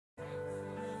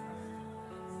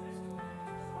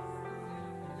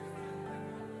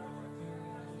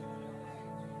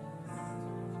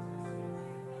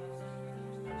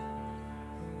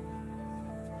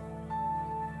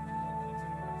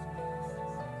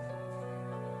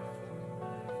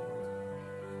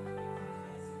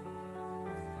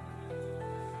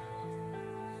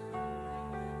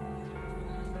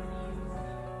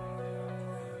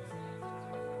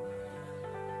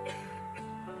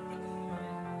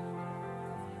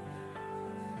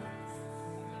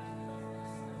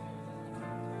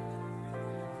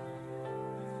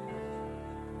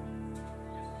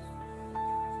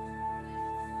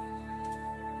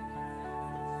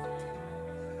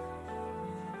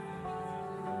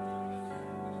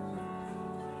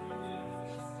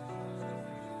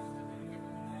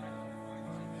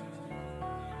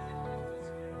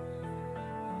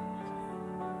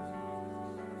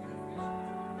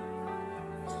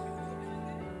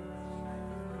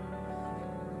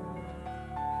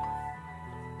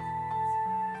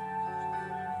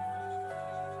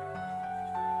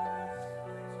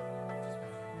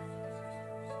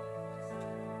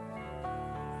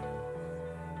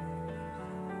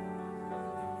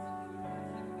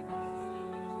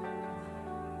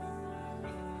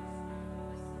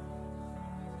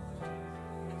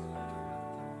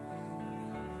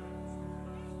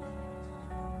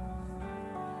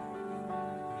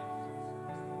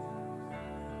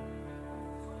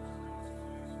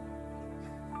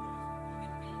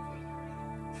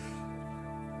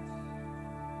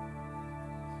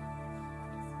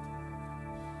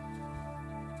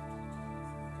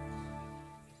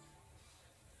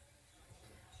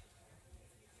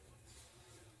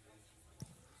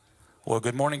Well,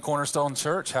 good morning, Cornerstone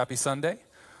Church. Happy Sunday.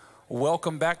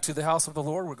 Welcome back to the house of the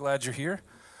Lord. We're glad you're here.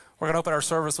 We're going to open our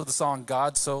service with the song,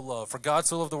 God So Loved. For God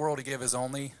so loved the world, he gave his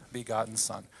only begotten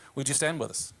Son. Would you stand with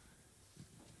us?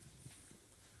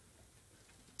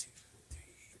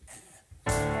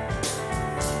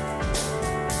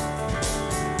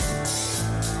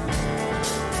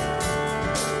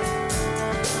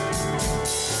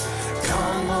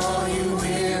 Come all you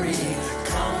weary,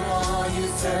 come all you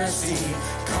thirsty,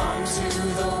 come to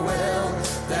the well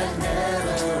that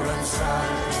never runs dry.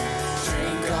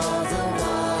 Drink of the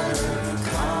water,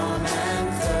 come and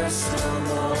thirst no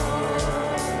more.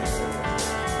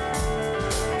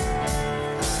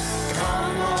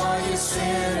 Come all you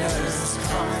sinners,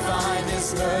 come find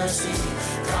his mercy.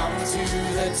 Come to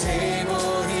the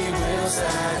table, he will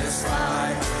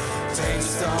satisfy.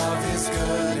 Taste of his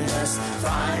goodness,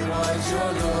 find what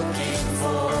you're looking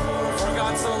for. For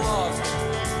God so loved.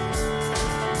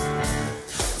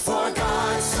 For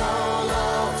God so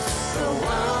loved the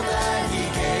world that he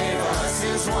gave us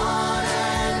his one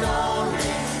and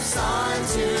only Son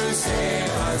to save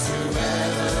us.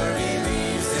 Whoever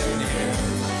believes in him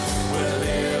will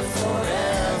live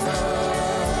forever.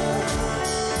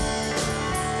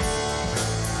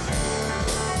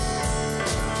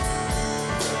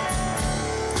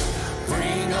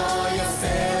 Bring all your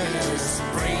failures,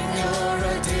 bring your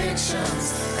addictions,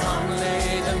 come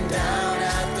lay them down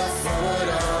at the foot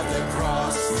of the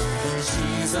cross.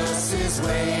 Jesus is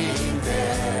waiting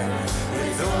there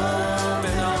with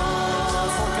open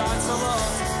arms. For God so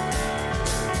loved.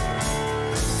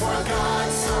 For God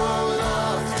so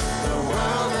loved the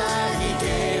world that he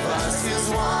gave us his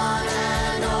one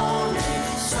and only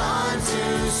Son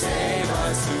to save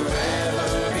us.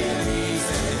 Whoever believes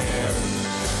in him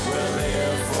will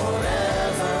live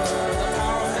forever. The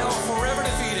power of hell forever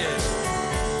defeated.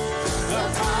 The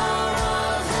power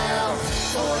of hell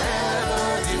forever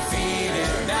defeated.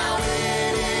 Now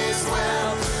it is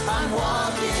well, I'm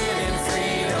walking in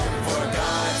freedom. For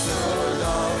God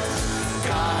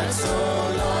so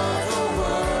loved the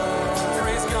world.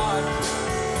 Praise God.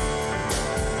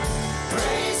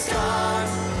 Praise God,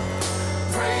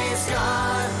 praise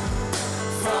God,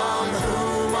 from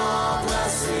whom all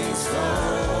blessings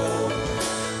flow.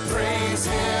 Praise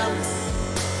him,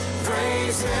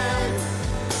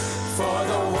 for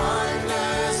the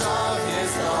wonders of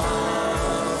his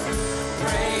love.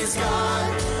 Praise God,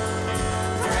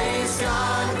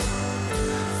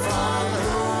 from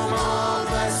whom all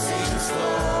blessings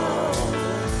flow.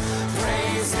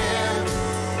 Praise him,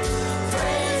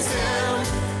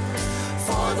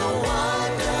 for the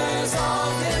wonders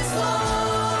of his love.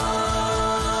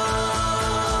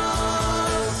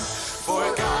 For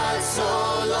God so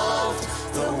loved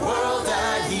the world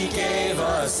that he gave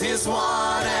us his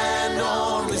one and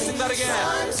only Sing that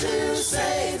again. Son to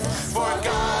save. For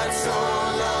God so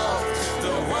loved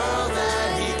the world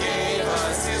that he gave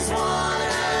us his one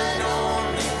and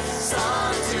only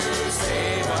Son to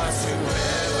save us.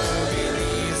 Whoever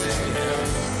believes in him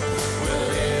will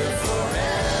live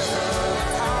forever. The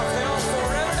power of hell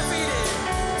forever defeated.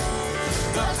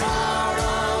 The power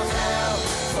of hell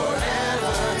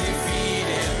forever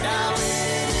defeated. Now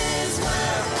it is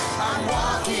well, I'm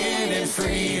walking in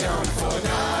freedom. For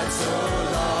God so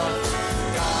loved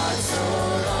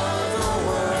the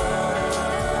world.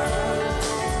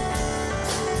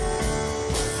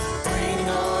 Bring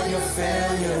all your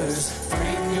failures,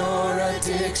 bring your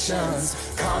addictions,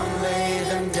 come lay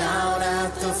them down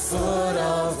at the foot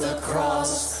of the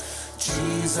cross.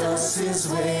 Jesus is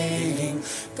waiting.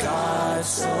 God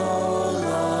so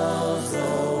loved the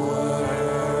world.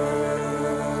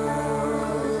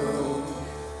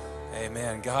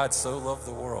 Amen. God so loved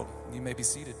the world. You may be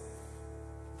seated.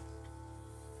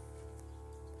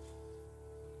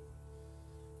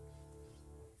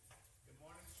 Good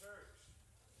morning, church.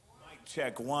 Mic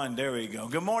check one. There we go.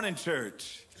 Good morning,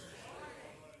 church.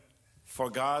 For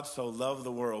God so loved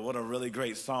the world. What a really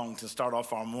great song to start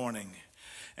off our morning.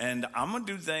 And I'm going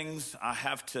to do things. I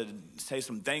have to say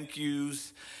some thank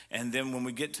yous. And then when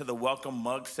we get to the welcome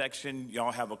mug section,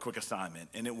 y'all have a quick assignment.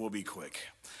 And it will be quick.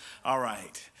 All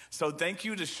right. So thank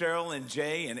you to Cheryl and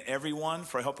Jay and everyone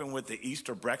for helping with the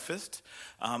Easter breakfast.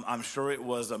 I'm sure it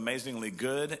was amazingly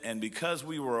good. And because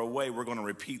we were away, we're going to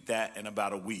repeat that in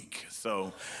about a week.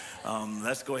 So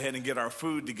let's go ahead and get our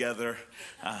food together.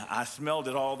 I smelled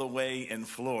it all the way in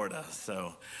Florida.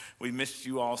 So we missed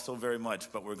you all so very much,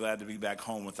 but we're glad to be back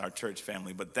home with our church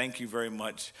family. But thank you very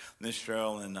much, Ms.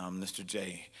 Cheryl and Mr.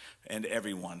 Jay and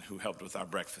everyone who helped with our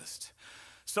breakfast.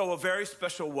 So a very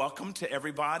special welcome to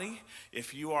everybody.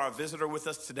 If you are a visitor with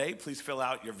us today, please fill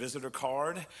out your visitor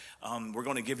card. We're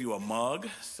going to give you a mug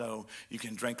so you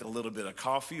can drink a little bit of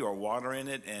coffee or water in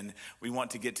it, and we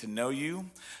want to get to know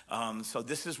you. So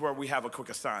this is where we have a quick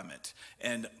assignment.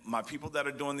 And my people that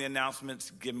are doing the announcements,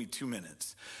 give me 2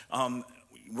 minutes.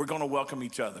 We're going to welcome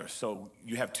each other. So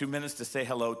you have 2 minutes to say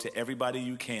hello to everybody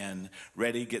you can.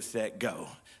 Ready, get, set, go.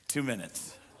 2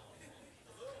 minutes.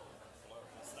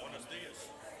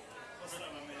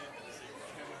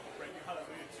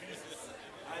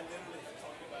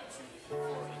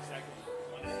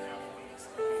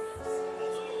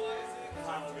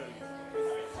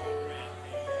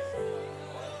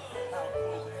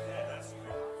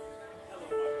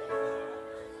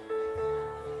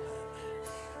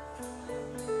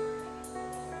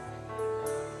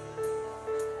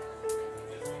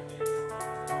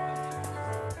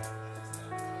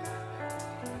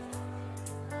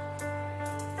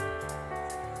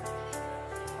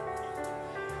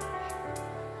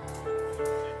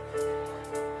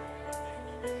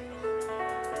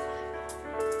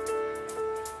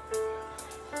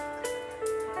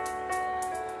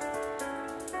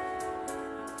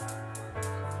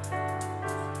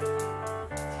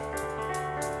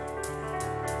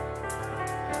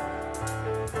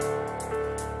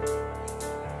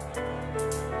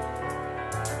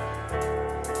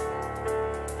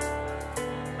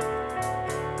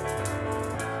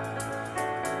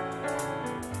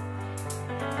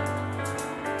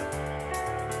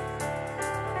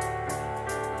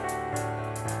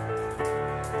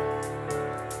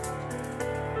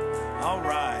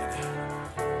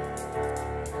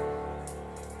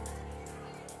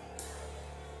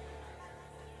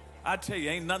 I tell you,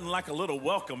 ain't nothing like a little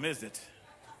welcome, is it?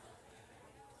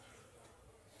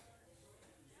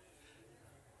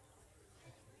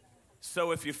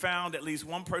 So if you found at least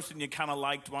one person you kind of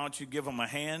liked, why don't you give them a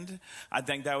hand? I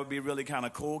think that would be really kind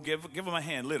of cool. Give them a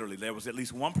hand, literally. There was at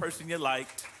least one person you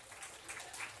liked.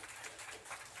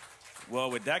 Well,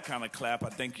 with that kind of clap, I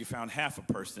think you found half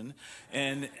a person.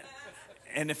 And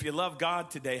if you love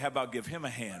God today, how about give him a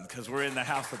hand? Because we're in the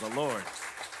house of the Lord.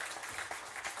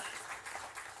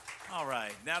 All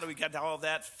right, now that we got all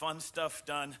that fun stuff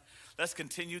done, let's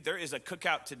continue. There is a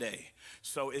cookout today,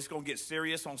 so it's going to get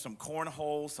serious on some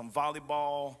cornhole, some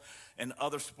volleyball, and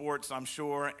other sports, I'm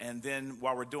sure. And then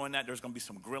while we're doing that, there's going to be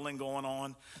some grilling going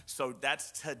on. So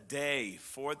that's today,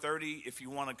 4:30, if you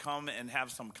want to come and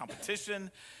have some competition.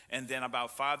 And then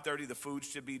about 5:30, the food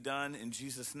should be done in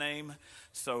Jesus' name.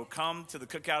 So come to the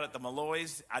cookout at the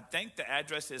Malloys. I think the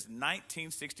address is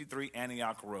 1963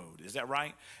 Antioch Road. Is that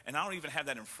right? And I don't even have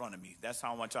that in front of me. That's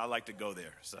how much I like to go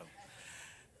there. So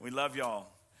we love y'all.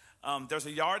 There's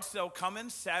a yard sale coming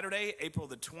Saturday, April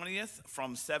the 20th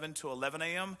from 7 to 11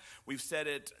 a.m. We've said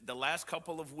it the last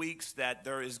couple of weeks that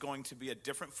there is going to be a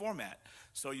different format.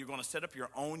 So you're going to set up your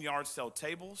own yard sale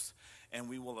tables, and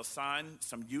we will assign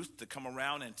some youth to come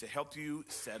around and to help you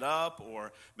set up,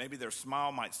 or maybe their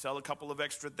smile might sell a couple of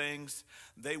extra things.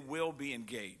 They will be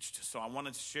engaged. So I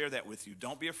wanted to share that with you.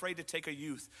 Don't be afraid to take a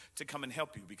youth to come and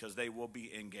help you, because they will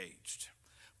be engaged.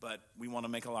 But we want to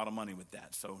make a lot of money with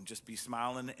that. So just be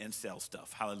smiling and sell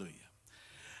stuff. Hallelujah.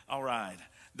 All right.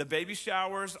 The baby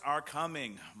showers are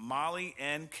coming. Molly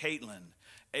and Caitlin.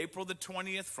 April the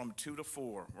 20th from 2 to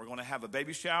 4. We're going to have a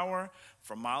baby shower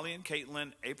for Molly and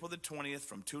Caitlin, April the 20th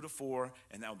from 2 to 4,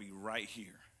 and that will be right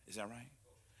here. Is that right?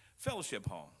 Fellowship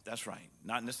Hall. That's right.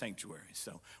 Not in the sanctuary.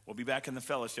 So we'll be back in the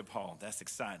Fellowship Hall. That's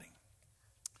exciting.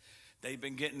 They've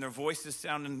been getting their voices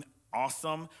sounding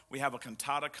awesome. We have a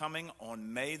cantata coming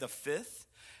on May the 5th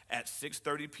at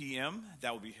 6:30 p.m.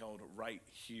 That will be held right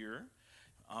here.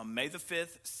 May the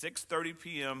 5th, 6:30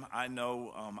 p.m. I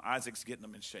know Isaac's getting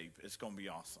them in shape. It's going to be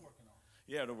awesome.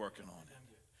 Yeah, they're working on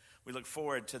it. We look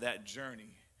forward to that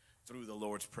journey through the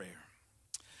Lord's Prayer.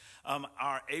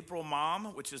 Our April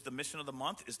Mom, which is the mission of the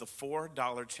month, is the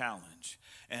 $4 challenge.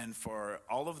 And for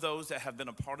all of those that have been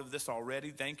a part of this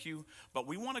already, thank you. But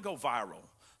we want to go viral.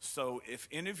 So if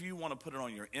any of you want to put it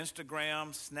on your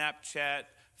Instagram, Snapchat,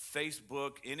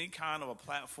 Facebook, any kind of a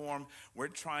platform, we're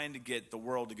trying to get the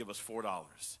world to give us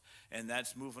 $4. And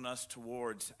that's moving us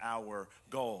towards our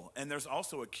goal. And there's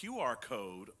also a QR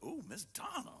code. Ooh, Miss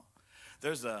Donna.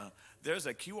 There's a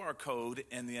QR code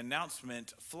in the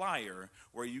announcement flyer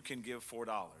where you can give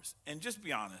 $4. And just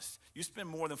be honest, you spend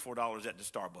more than $4 at the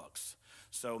Starbucks.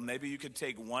 So maybe you could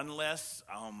take one less,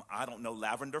 I don't know,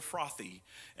 lavender frothy,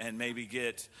 and maybe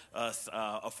get us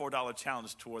a $4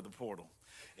 challenge toward the portal.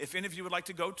 If any of you would like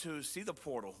to go to see the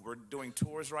portal, we're doing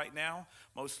tours right now,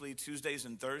 mostly Tuesdays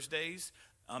and Thursdays.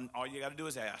 All you got to do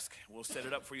is ask. We'll set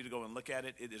it up for you to go and look at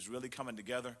it. It is really coming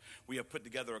together. We have put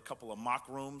together a couple of mock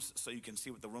rooms so you can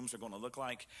see what the rooms are going to look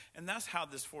like. And that's how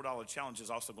this $4 challenge is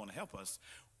also going to help us.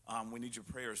 We need your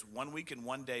prayers. 1 week and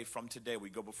 1 day from today, we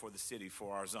go before the city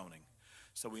for our zoning.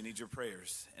 So we need your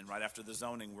prayers. And right after the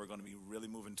zoning, we're going to be really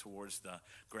moving towards the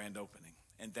grand opening.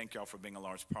 And thank y'all for being a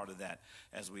large part of that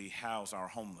as we house our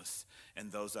homeless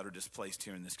and those that are displaced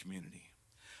here in this community.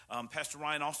 Pastor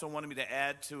Ryan also wanted me to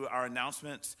add to our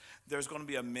announcements, there's going to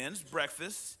be a men's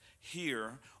breakfast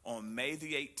here on May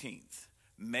the 18th.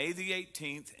 May the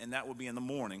 18th, and that will be in the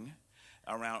morning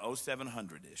around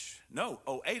 0700-ish. No,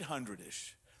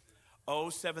 0800-ish.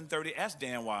 0730. Ask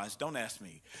Dan Wise. Don't ask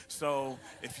me. So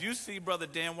if you see Brother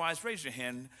Dan Wise, raise your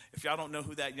hand. If y'all don't know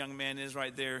who that young man is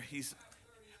right there, he's...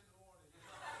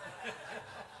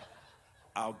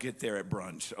 I'll get there at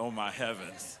brunch. Oh, my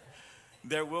heavens.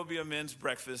 There will be a men's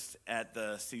breakfast at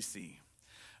the CC.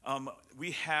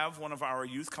 We have one of our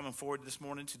youth coming forward this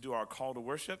morning to do our call to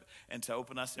worship and to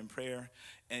open us in prayer.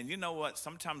 And you know what?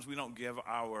 Sometimes we don't give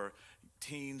our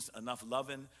teens enough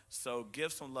loving. So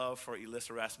give some love for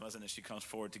Elissa Rasmussen as she comes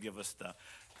forward to give us the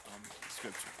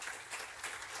scripture.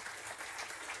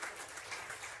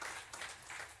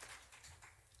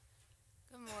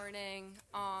 Good morning.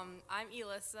 I'm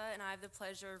Elissa, and I have the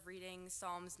pleasure of reading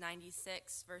Psalms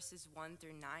 96, verses 1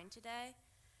 through 9 today.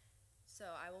 So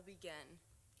I will begin.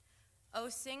 Oh,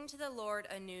 sing to the Lord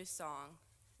a new song.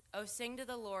 Oh, sing to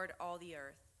the Lord, all the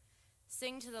earth.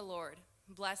 Sing to the Lord,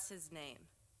 bless his name.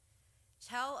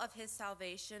 Tell of his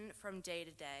salvation from day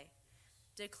to day.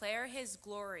 Declare his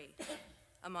glory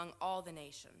among all the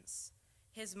nations,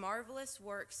 his marvelous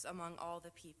works among all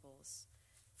the peoples.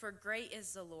 For great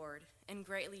is the Lord, and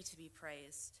greatly to be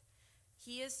praised.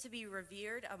 He is to be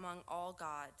revered among all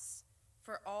gods,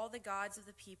 for all the gods of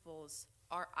the peoples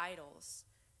are idols.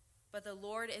 But the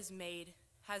Lord has made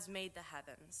the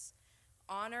heavens.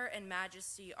 Honor and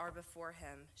majesty are before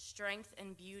him. Strength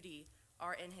and beauty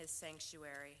are in his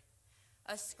sanctuary.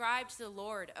 Ascribe to the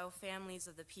Lord, O families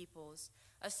of the peoples.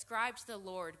 Ascribe to the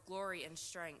Lord glory and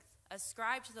strength.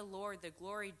 Ascribe to the Lord the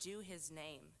glory due his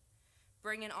name.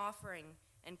 Bring an offering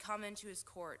and come into his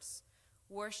courts.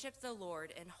 Worship the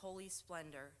Lord in holy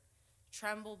splendor.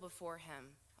 Tremble before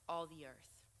him, all the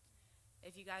earth.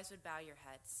 If you guys would bow your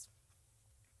heads.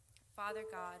 Father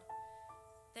God,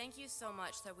 thank you so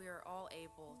much that we are all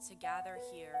able to gather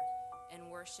here and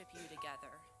worship you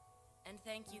together. And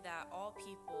thank you that all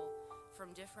people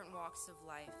from different walks of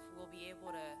life will be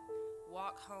able to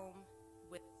walk home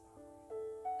with,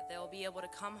 that they'll be able to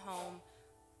come home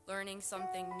learning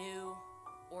something new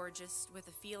or just with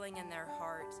a feeling in their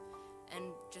heart, and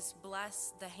just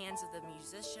bless the hands of the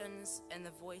musicians and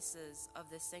the voices of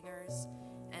the singers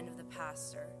and of the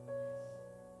pastor.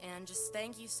 And just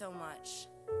thank you so much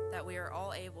that we are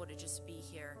all able to just be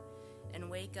here and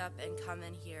wake up and come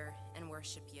in here and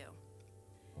worship you.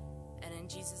 And in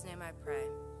Jesus' name I pray,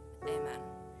 amen.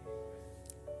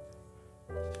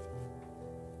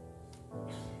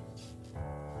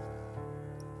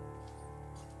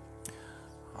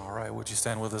 All right, would you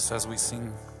stand with us as we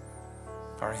sing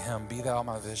our hymn, Be Thou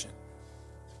My Vision?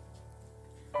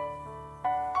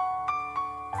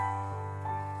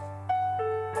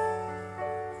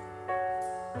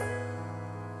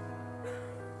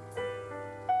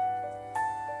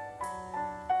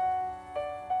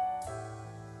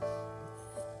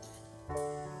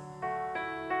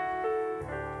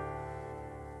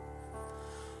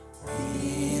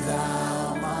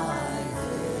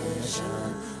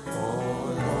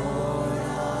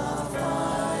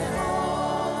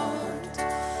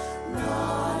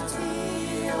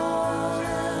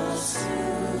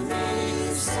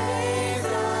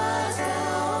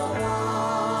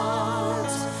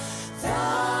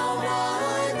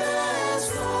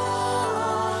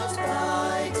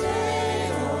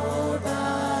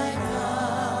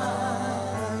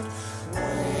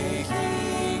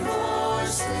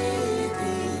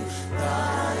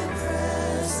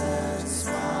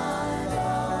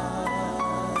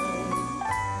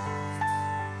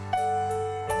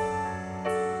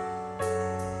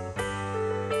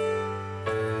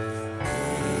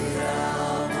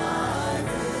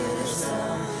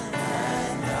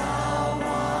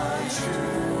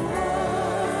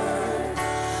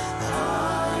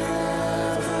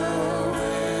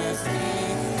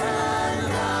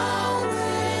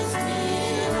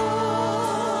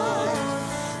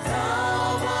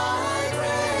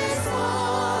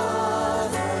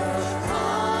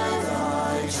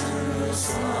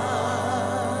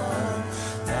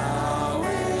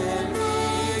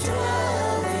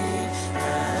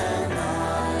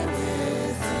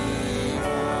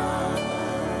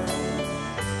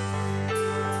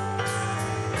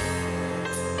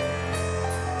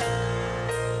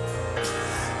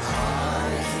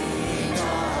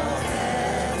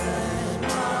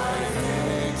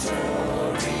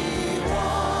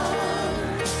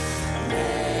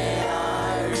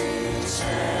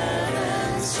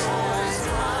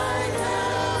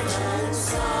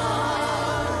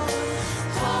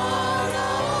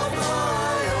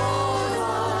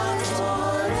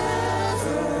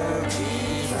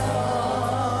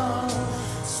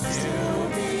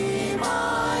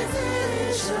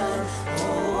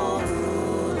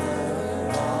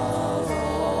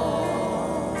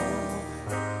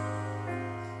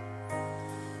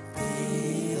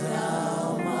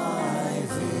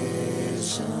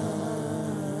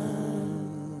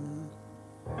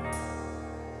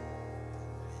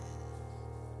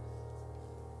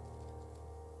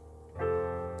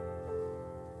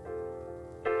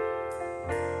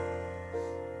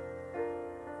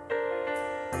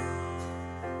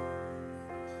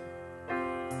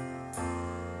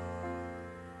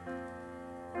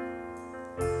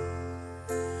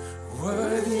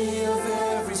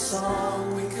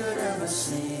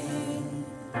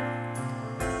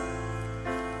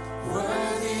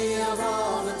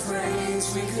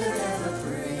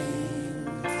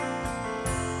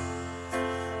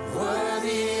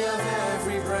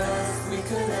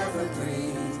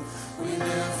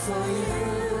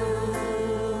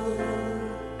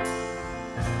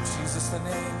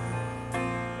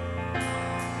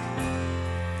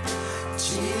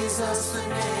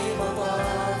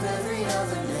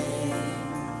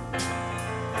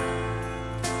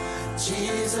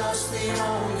 Jesus, the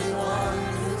only one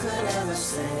who could ever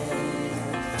save.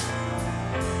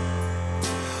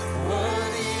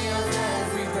 Worthy of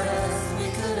every breath we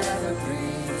could ever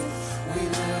breathe, we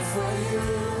live for you.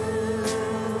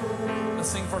 Let's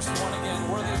sing verse 1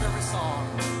 again. Worthy of every song.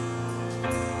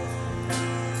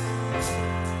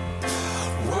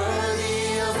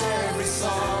 Worthy of every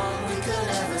song we could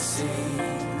ever sing.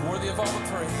 Worthy of all the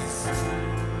praise.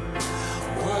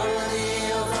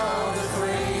 Worthy of all the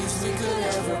praise we could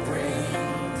ever bring.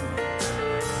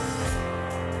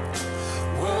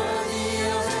 Worthy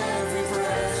of every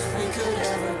breath we could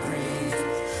ever breathe,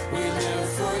 we live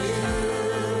for you.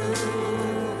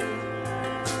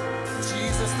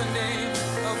 Jesus, the name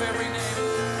of every name.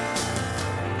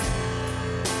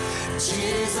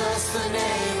 Jesus, the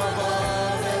name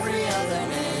above every other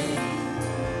name.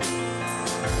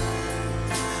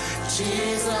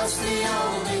 Jesus, the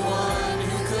only one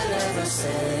who could ever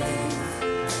save.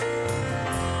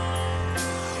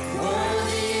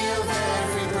 Worthy of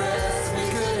every breath we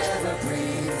could ever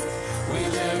breathe, we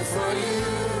live for you.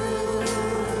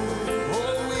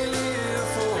 Oh, we live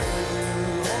for you.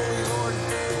 Holy Lord.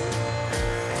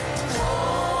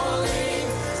 Holy,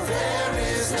 there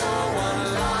is no one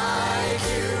like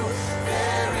you.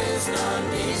 There is none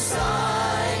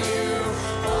beside you.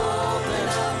 Open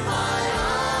up my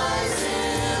eyes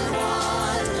in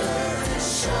wonder.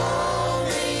 Show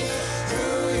me who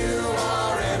you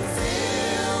are and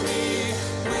fill me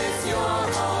with your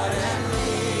heart and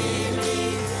lead me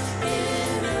in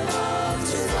your love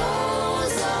to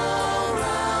those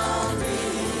around me.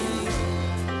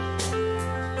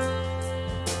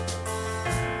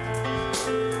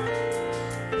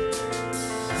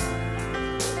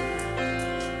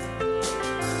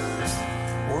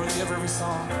 Worthy of every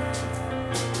song.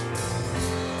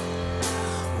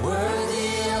 Worthy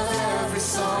of every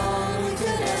song we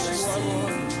could ever sing.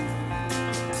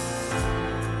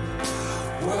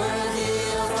 Worthy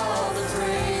of all the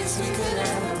praise we could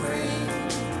ever bring.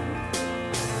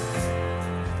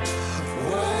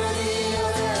 Worthy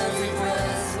of every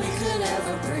breath we could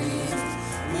ever breathe,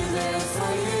 we live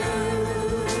for you.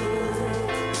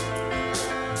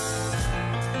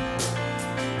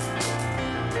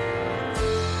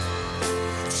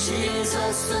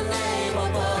 Jesus, the name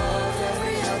above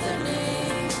every other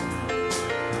name.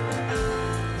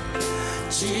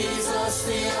 Jesus,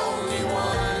 the only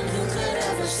one who could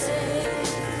ever save.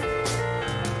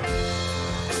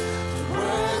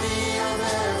 Worthy of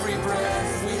every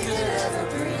breath we could ever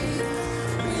breathe,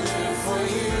 we live for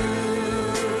you.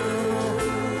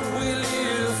 We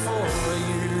live for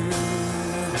you.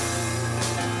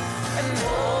 And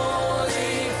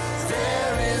holy,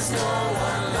 there is no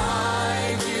one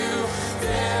like you.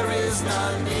 There is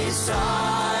none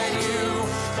beside you.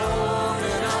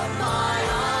 Open up my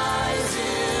eyes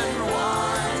in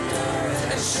wonder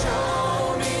and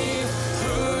show me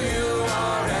who you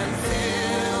are and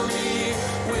fill me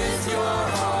with your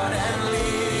heart and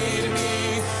lead me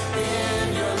in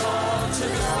your love to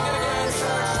those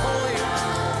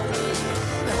around me.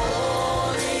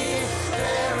 Holy,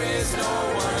 there is no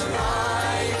one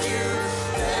like you.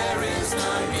 There is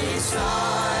none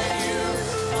beside you.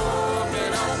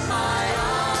 Open up my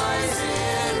eyes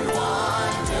in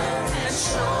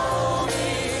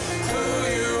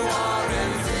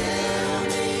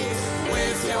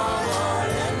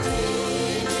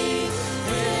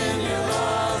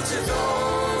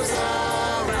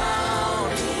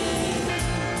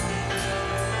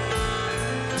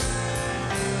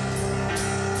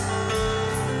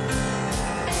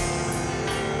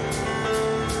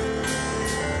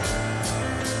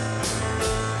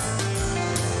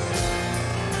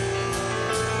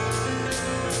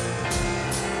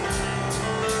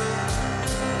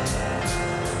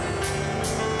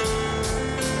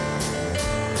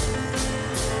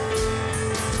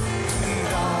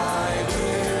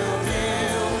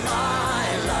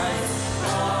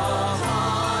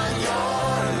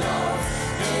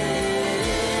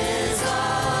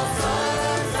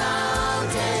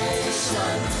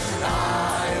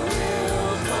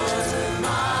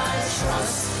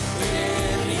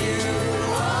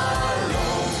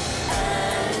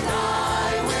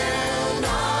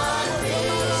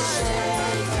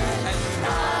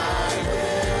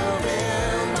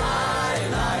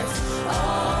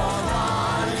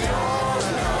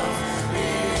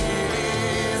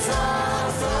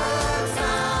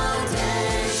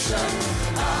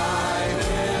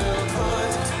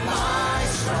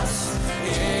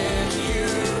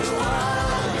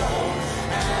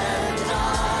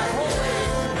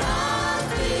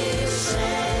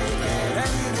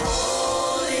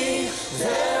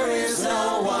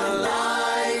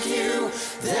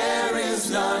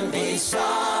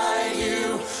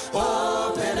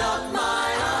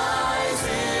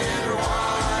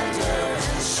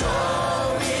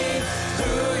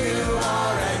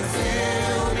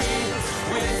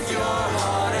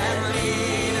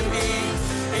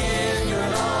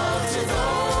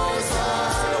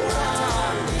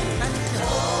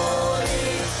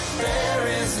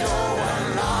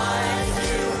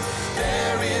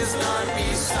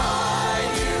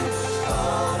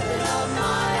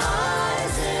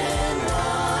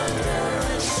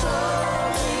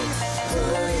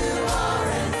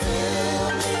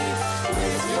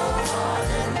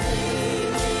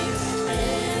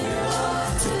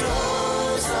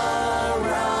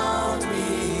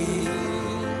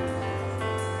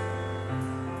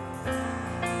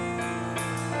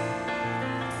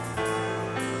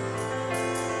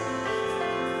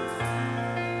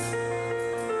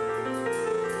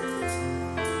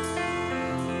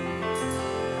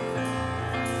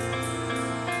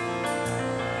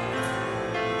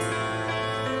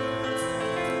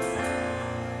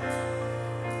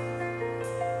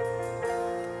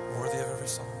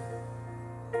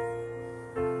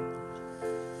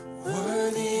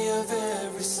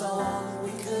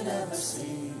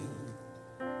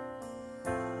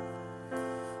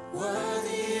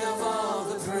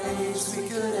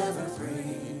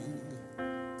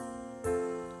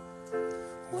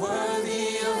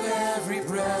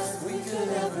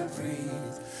could ever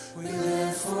breathe. We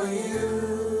live for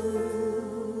you.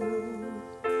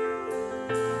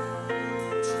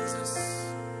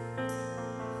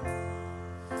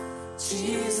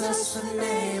 Jesus, the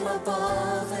name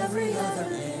above every other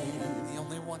name. The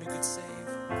only one who could save.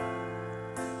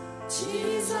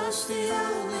 Jesus, the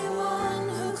only one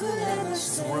who could ever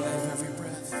save. Worthy of every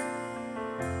breath.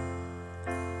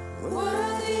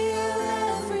 Worthy of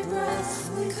every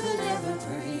breath we could ever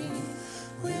breathe.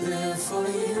 We live for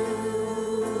you.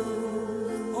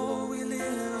 Oh, we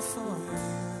live for you.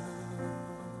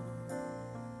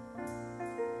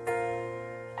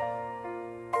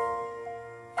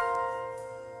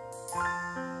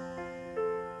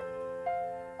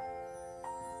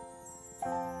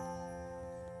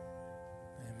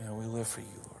 Amen. We live for you,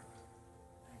 Lord.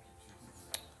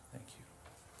 Thank you.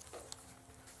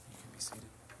 You can be seated.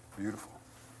 Beautiful.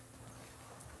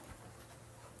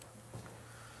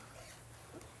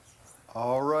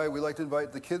 All right, we'd like to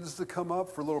invite the kids to come up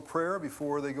for a little prayer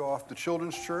before they go off to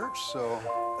Children's Church. So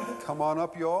come on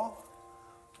up, y'all.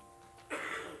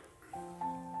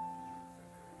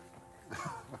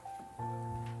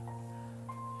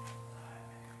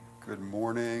 Good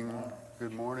morning.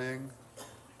 Good morning.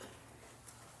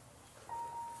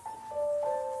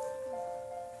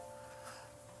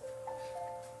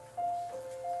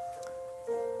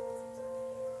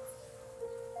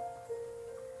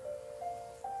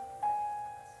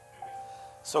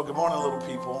 So good morning, little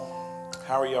people.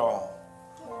 How are y'all?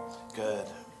 Good.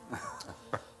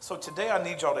 So today I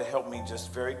need y'all to help me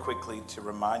just very quickly to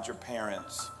remind your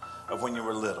parents of when you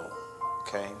were little,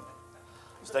 okay?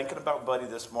 I was thinking about Buddy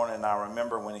this morning, and I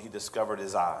remember when he discovered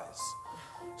his eyes.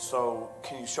 So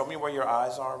can you show me where your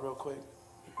eyes are real quick?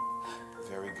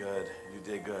 Very good. You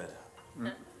did good.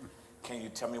 Can you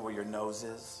tell me where your nose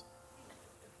is?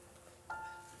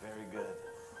 Very good.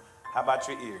 How about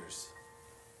your ears?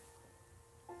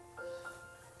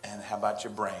 And how about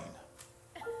your brain?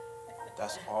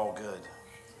 That's all good.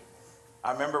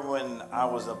 I remember when I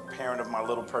was a parent of my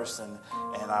little person,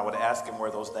 and I would ask him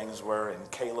where those things were, and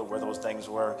Kayla where those things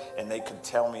were, and they could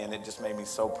tell me, and it just made me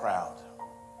so proud.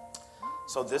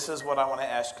 So this is what I want to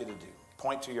ask you to do.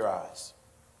 Point to your eyes.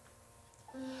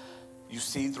 You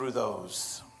see through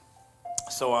those.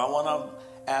 So I want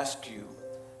to ask you,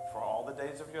 for all the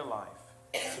days of your life,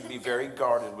 to be very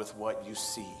guarded with what you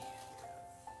see.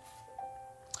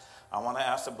 I want to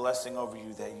ask a blessing over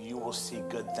you that you will see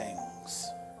good things.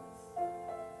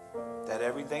 That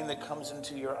everything that comes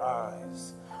into your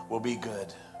eyes will be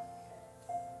good.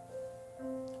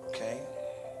 Okay?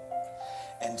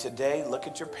 And today, look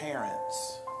at your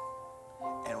parents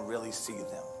and really see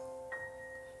them.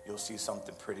 You'll see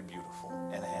something pretty beautiful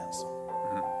and handsome.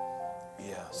 Mm-hmm.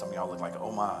 Yeah, some of y'all look like,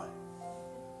 oh my.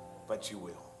 But you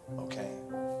will, okay?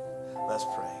 Let's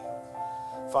pray.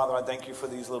 Father, I thank you for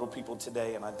these little people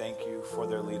today, and I thank you for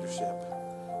their leadership.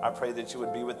 I pray that you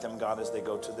would be with them, God, as they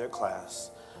go to their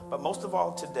class. But most of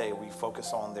all today, we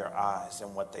focus on their eyes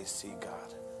and what they see,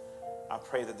 God. I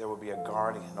pray that there would be a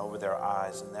guardian over their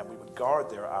eyes, and that we would guard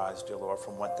their eyes, dear Lord,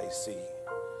 from what they see.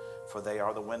 For they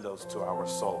are the windows to our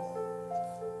soul.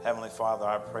 Heavenly Father,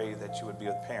 I pray that you would be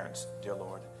with parents, dear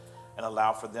Lord, and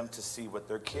allow for them to see what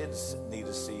their kids need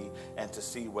to see and to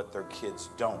see what their kids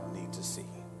don't need to see.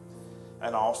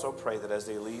 And I also pray that as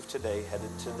they leave today, headed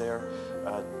to their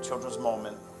children's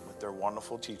moment with their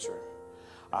wonderful teacher,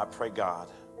 I pray, God,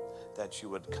 that you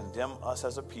would condemn us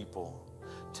as a people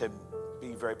to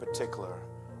be very particular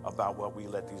about what we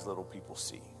let these little people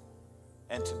see.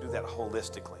 And to do that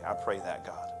holistically. I pray that,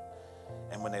 God.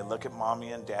 And when they look at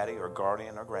mommy and daddy or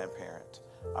guardian or grandparent,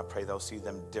 I pray they'll see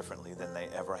them differently than they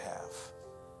ever have.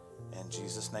 In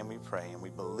Jesus' name we pray, and we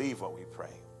believe what we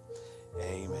pray.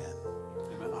 Amen.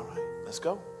 Amen. All right, let's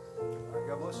go. All right,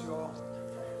 God bless you all.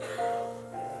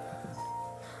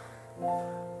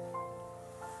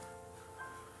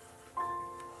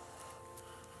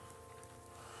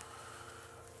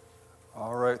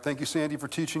 All right, thank you, Sandy, for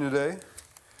teaching today.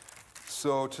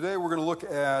 So today we're going to look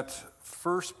at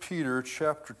 1 Peter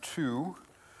chapter 2,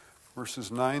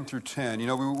 verses 9 through 10. You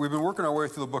know, we've been working our way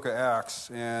through the book of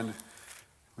Acts, and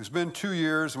it's been 2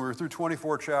 years, and we were through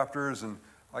 24 chapters, and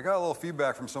I got a little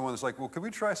feedback from someone that's like, well, could we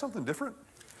try something different?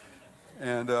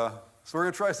 And so we're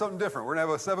going to try something different. We're going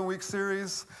to have a 7-week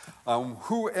series.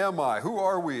 Who am I? Who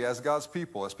are we as God's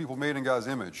people made in God's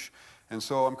image? And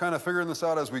so I'm kind of figuring this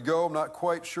out as we go. I'm not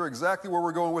quite sure exactly where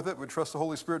we're going with it. We trust the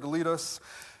Holy Spirit to lead us.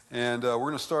 And we're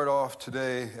going to start off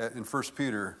today in 1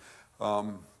 Peter.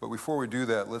 But before we do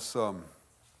that, let's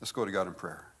go to God in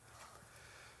prayer.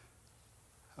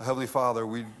 Heavenly Father,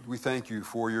 we thank you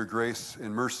for your grace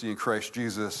and mercy in Christ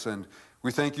Jesus. And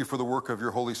We thank you for the work of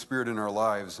your Holy Spirit in our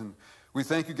lives. And we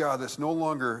thank you, God, that it's no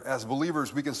longer, as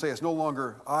believers, we can say it's no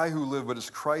longer I who live, but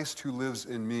it's Christ who lives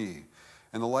in me.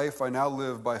 And the life I now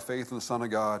live by faith in the Son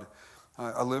of God,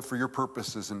 I live for your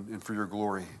purposes and for your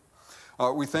glory.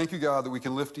 We thank you, God, that we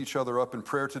can lift each other up in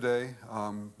prayer today.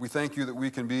 We thank you that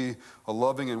we can be a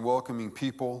loving and welcoming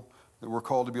people, that we're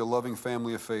called to be a loving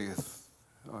family of faith,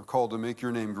 called to make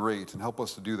your name great, and help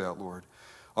us to do that, Lord.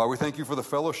 We thank you for the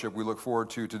fellowship we look forward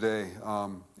to today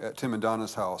at Tim and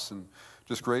Donna's house, and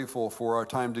just grateful for our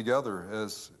time together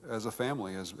as a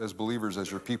family, as believers,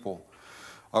 as your people.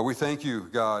 We thank you,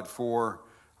 God, for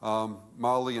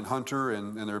Molly and Hunter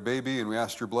and their baby, and we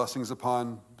ask your blessings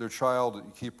upon their child, that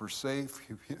you keep her safe,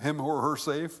 him or her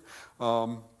safe.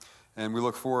 And we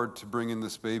look forward to bringing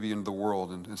this baby into the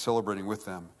world and celebrating with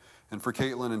them. And for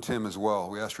Caitlin and Tim as well,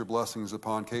 we ask your blessings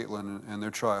upon Caitlin and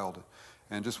their child.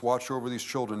 And just watch over these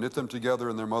children, knit them together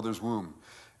in their mother's womb,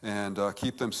 and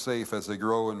keep them safe as they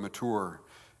grow and mature.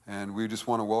 And we just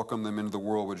want to welcome them into the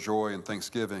world with joy and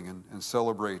thanksgiving and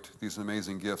celebrate these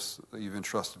amazing gifts that you've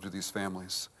entrusted to these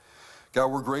families. God,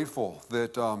 we're grateful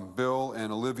that Bill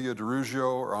and Olivia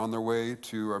DeRugio are on their way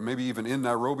to, or maybe even in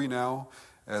Nairobi now,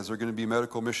 as they're going to be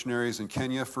medical missionaries in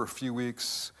Kenya for a few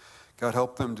weeks. God,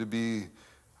 help them to be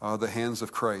the hands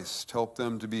of Christ. Help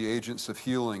them to be agents of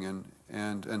healing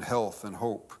and health and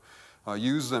hope.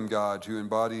 Use them, God, to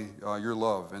embody your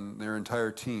love and their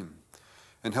entire team.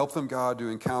 And help them, God, to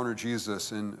encounter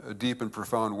Jesus in a deep and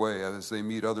profound way as they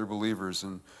meet other believers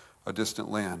in a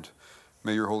distant land.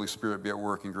 May your Holy Spirit be at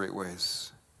work in great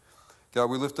ways.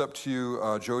 God, we lift up to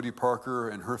you Jody Parker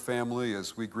and her family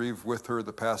as we grieve with her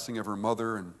the passing of her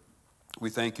mother. And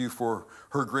we thank you for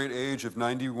her great age of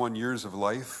 91 years of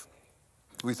life.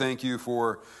 We thank you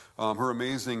for her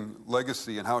amazing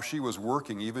legacy and how she was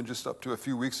working even just up to a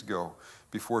few weeks ago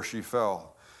before she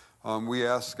fell. We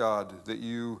ask, God, that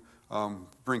you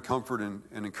bring comfort and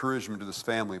encouragement to this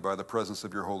family by the presence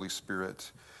of your Holy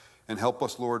Spirit. And help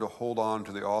us, Lord, to hold on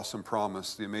to the awesome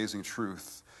promise, the amazing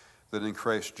truth, that in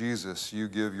Christ Jesus you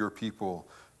give your people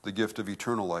the gift of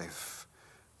eternal life,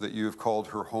 that you have called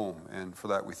her home, and for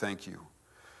that we thank you.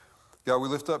 God, we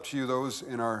lift up to you those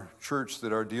in our church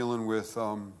that are dealing with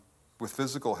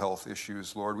physical health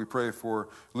issues, Lord. We pray for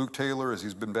Luke Taylor as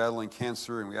he's been battling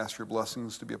cancer, and we ask your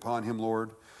blessings to be upon him,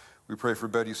 Lord. We pray for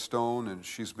Betty Stone, and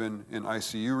she's been in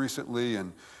ICU recently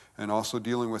and also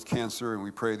dealing with cancer, and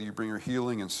we pray that you bring her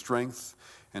healing and strength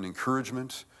and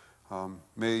encouragement.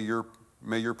 May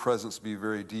your presence be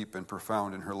very deep and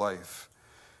profound in her life.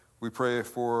 We pray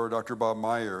for Dr. Bob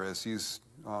Meyer as he's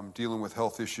dealing with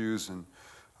health issues, and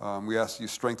we ask that you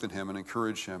strengthen him and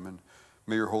encourage him, and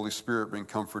may your Holy Spirit bring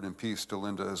comfort and peace to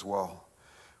Linda as well.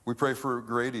 We pray for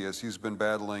Grady as he's been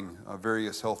battling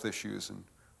various health issues, and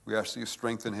we ask that you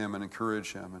strengthen him and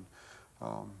encourage him,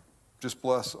 and just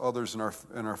bless others in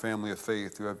our family of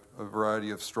faith who have a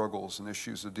variety of struggles and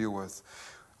issues to deal with.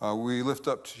 We lift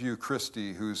up to you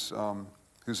Christy, who's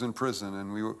in prison,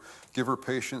 and we give her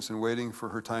patience in waiting for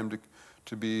her time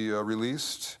to be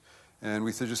released. And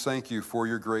we just thank you for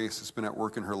your grace that's been at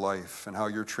work in her life and how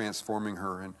you're transforming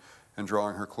her and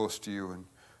drawing her close to you. And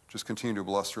just continue to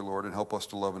bless her, Lord, and help us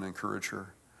to love and encourage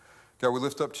her. God, we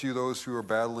lift up to you those who are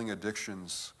battling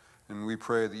addictions, and we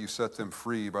pray that you set them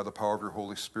free by the power of your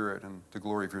Holy Spirit and the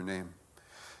glory of your name.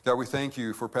 God, we thank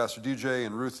you for Pastor DJ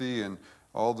and Ruthie and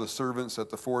all the servants at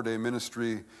the 4-day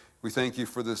ministry. We thank you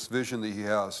for this vision that he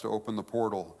has to open the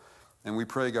portal. And we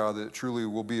pray, God, that it truly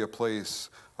will be a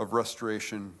place of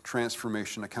restoration,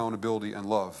 transformation, accountability, and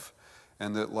love,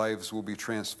 and that lives will be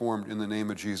transformed in the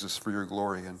name of Jesus for your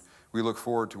glory. And we look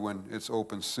forward to when it's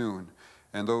open soon.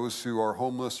 And those who are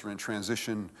homeless or in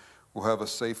transition will have a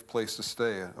safe place to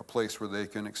stay, a place where they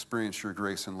can experience your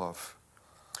grace and love.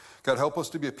 God, help us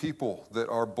to be a people that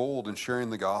are bold in sharing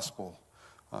the gospel,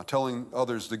 telling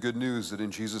others the good news that in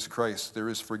Jesus Christ there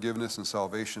is forgiveness and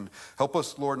salvation. Help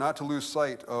us, Lord, not to lose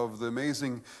sight of the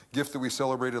amazing gift that we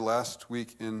celebrated last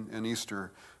week in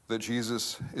Easter, that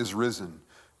Jesus is risen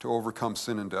to overcome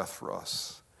sin and death for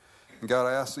us. And God,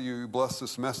 I ask that you bless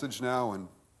this message now and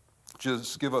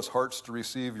just give us hearts to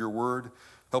receive your word.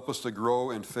 Help us to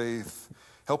grow in faith.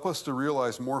 Help us to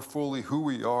realize more fully who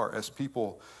we are as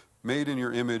people made in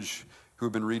your image who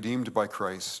have been redeemed by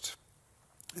Christ.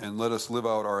 And let us live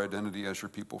out our identity as your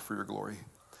people for your glory.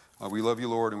 We love you,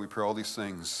 Lord, and we pray all these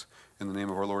things in the name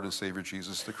of our Lord and Savior,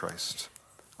 Jesus the Christ.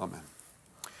 Amen.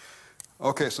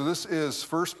 Okay, so this is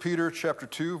 1 Peter chapter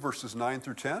 2, verses 9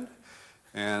 through 10.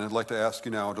 And I'd like to ask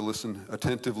you now to listen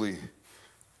attentively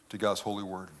to God's holy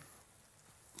word.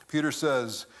 Peter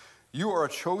says, "You are a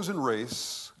chosen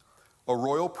race, a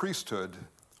royal priesthood,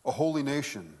 a holy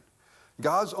nation,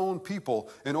 God's own people,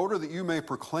 in order that you may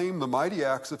proclaim the mighty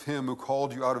acts of him who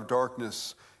called you out of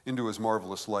darkness into his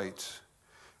marvelous light.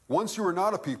 Once you were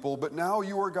not a people, but now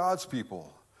you are God's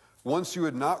people. Once you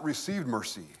had not received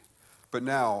mercy, but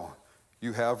now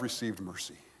you have received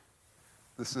mercy.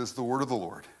 This is the word of the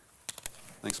Lord.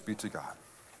 Thanks be to God.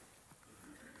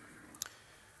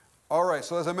 All right,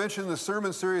 so as I mentioned, the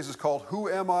sermon series is called Who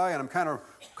Am I? And I'm kind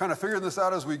of figuring this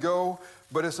out as we go,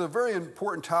 but it's a very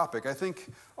important topic. I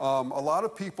think a lot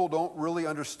of people don't really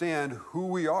understand who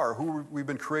we are, who we've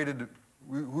been created,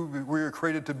 who we were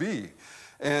created to be.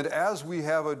 And as we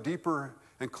have a deeper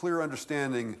and clearer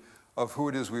understanding of who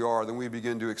it is we are, then we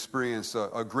begin to experience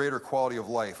a greater quality of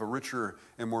life, a richer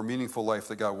and more meaningful life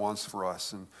that God wants for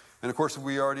us. And of course, if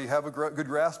we already have a good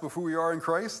grasp of who we are in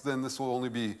Christ, then this will only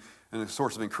be a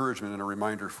source of encouragement and a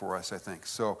reminder for us, I think.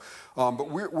 So, but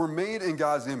we're made in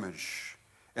God's image,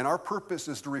 and our purpose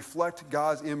is to reflect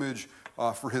God's image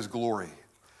for his glory.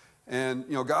 And,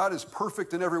 you know, God is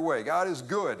perfect in every way. God is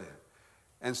good.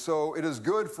 And so it is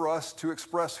good for us to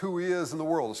express who he is in the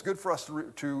world. It's good for us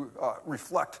to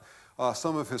reflect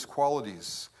some of his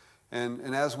qualities.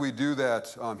 And as we do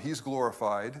that, he's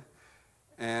glorified.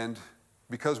 And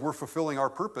because we're fulfilling our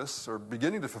purpose, or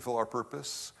beginning to fulfill our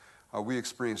purpose, we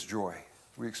experience joy,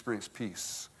 we experience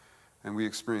peace, and we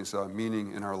experience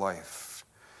meaning in our life.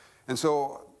 And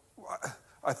so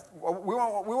we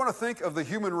want to think of the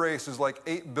human race as like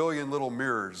 8 billion little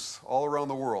mirrors all around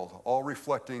the world, all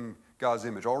reflecting God's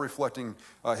image, all reflecting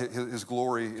his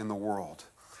glory in the world.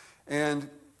 And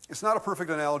it's not a perfect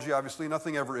analogy, obviously.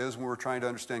 Nothing ever is when we're trying to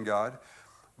understand God.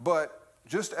 But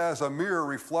just as a mirror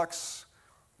reflects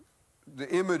the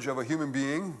image of a human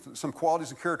being, some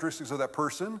qualities and characteristics of that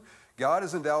person, God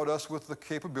has endowed us with the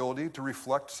capability to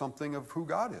reflect something of who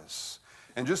God is.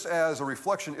 And just as a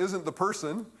reflection isn't the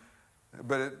person,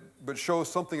 but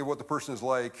shows something of what the person is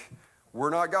like,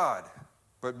 we're not God.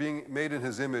 But being made in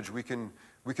his image, we can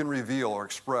reveal or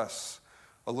express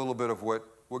a little bit of what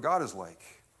God is like.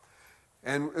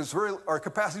 And our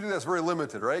capacity to do that is very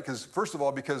limited, right? Because first of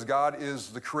all, because God is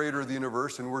the creator of the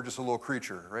universe and we're just a little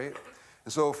creature, right?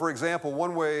 And so, for example,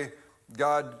 one way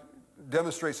God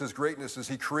demonstrates his greatness is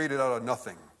he created out of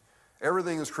nothing.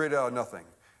 Everything is created out of nothing.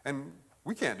 And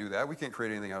we can't do that. We can't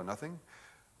create anything out of nothing.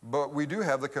 But we do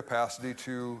have the capacity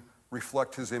to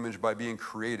reflect his image by being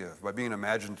creative, by being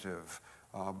imaginative,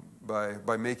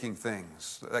 by making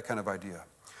things, that kind of idea.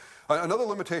 Another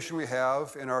limitation we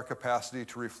have in our capacity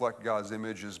to reflect God's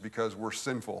image is because we're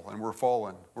sinful and we're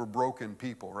fallen. We're broken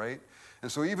people, right?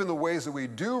 And so even the ways that we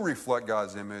do reflect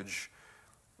God's image,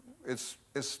 it's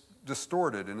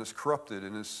distorted and it's corrupted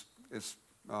and it's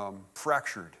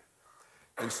fractured.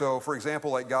 And so, for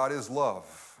example, like God is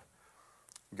love.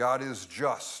 God is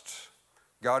just.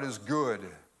 God is good.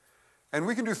 And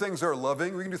we can do things that are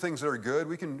loving. We can do things that are good.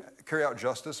 We can carry out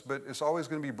justice, but it's always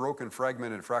going to be broken,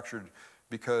 fragmented, fractured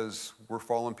because we're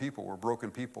fallen people. We're broken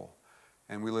people.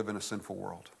 And we live in a sinful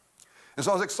world. And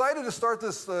so I was excited to start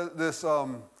this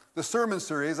sermon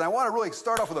series. And I want to really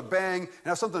start off with a bang and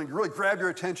have something to really grab your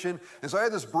attention. And so I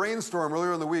had this brainstorm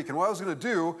earlier in the week. And what I was going to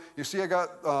do, you see I got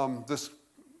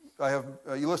I have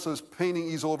Ulysses' painting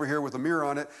easel over here with a mirror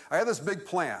on it. I had this big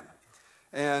plan.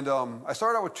 And I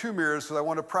started out with 2 mirrors because I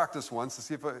wanted to practice once to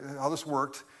see how this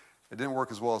worked. It didn't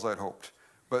work as well as I'd hoped.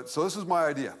 So this is my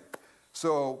idea.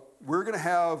 So we're going to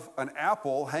have an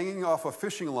apple hanging off a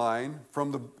fishing line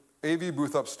from the AV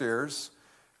booth upstairs,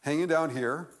 hanging down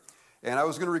here. And I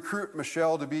was going to recruit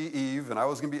Michelle to be Eve, and I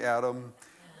was going to be Adam.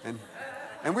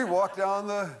 And we'd walk down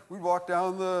the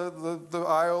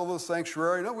aisle of the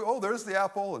sanctuary. And there's the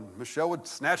apple. And Michelle would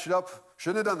snatch it up.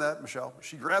 Shouldn't have done that, Michelle.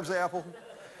 She grabs the apple.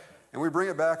 And we bring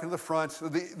it back into the front.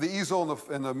 The easel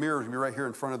and the mirror would be right here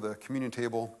in front of the communion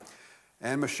table.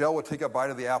 And Michelle would take a bite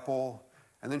of the apple.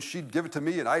 And then she'd give it to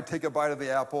me, and I'd take a bite of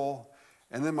the apple.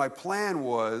 And then my plan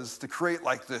was to create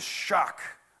like this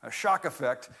a shock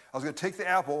effect. I was going to take the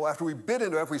apple, after we bit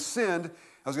into it, after we sinned,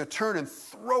 I was going to turn and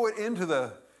throw it into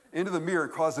the mirror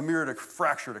and cause the mirror to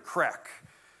fracture, to crack.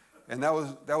 And that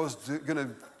was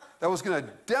going to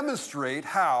demonstrate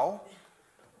how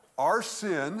our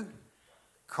sin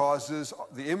causes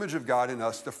the image of God in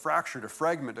us to fracture, to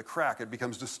fragment, to crack. It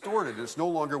becomes distorted. It's no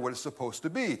longer what it's supposed to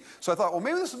be. So I thought, well,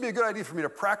 maybe this would be a good idea for me to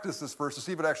practice this first to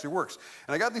see if it actually works.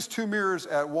 And I got these 2 mirrors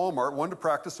at Walmart, one to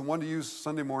practice and one to use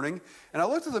Sunday morning. And I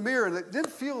looked at the mirror and it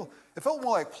felt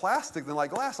more like plastic than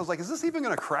like glass. I was like, is this even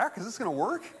going to crack? Is this going to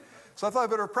work? So I thought I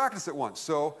better practice it once.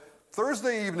 So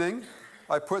Thursday evening,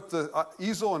 I put the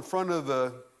easel in front of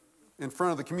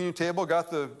the communion table,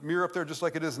 got the mirror up there just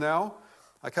like it is now.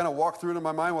 I kind of walked through it in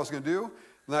my mind what I was going to do. And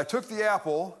then I took the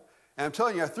apple And I'm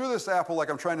telling you, I threw this apple like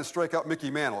I'm trying to strike out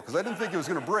Mickey Mantle because I didn't think it was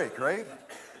going to break, right?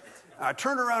 And I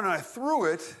turned around and I threw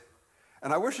it,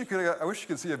 and I wish you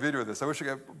could see a video of this. I wish I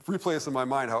could replay this in my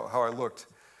mind how I looked.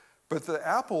 But the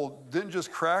apple didn't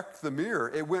just crack the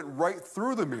mirror, it went right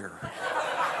through the mirror.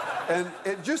 And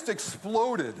it just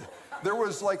exploded. There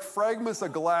was like fragments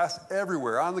of glass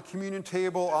everywhere, on the communion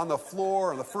table, on the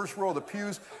floor, on the first row of the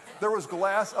pews. There was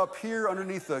glass up here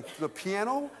underneath the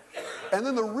piano. And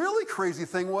then the really crazy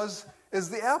thing is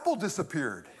the apple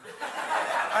disappeared.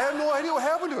 I have no idea what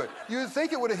happened to it. You would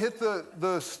think it would have hit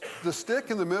the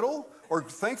stick in the middle, or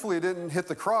thankfully it didn't hit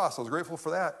the cross. I was grateful for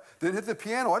that. Didn't hit the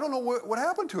piano. I don't know what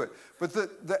happened to it. But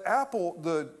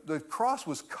the cross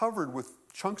was covered with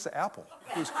chunks of apple.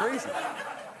 It was crazy.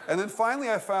 And then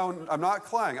finally I found, I'm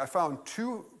not lying, I found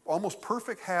 2 almost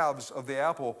perfect halves of the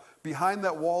apple behind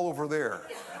that wall over there.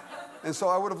 And so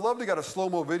I would have loved to get a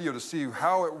slow-mo video to see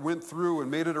how it went through and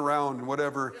made it around and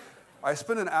whatever. I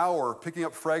spent an hour picking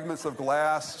up fragments of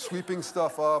glass, sweeping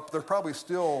stuff up. There's probably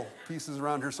still pieces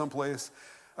around here someplace.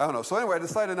 I don't know. So anyway, I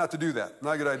decided not to do that.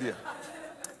 Not a good idea.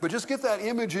 But just get that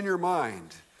image in your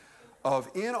mind of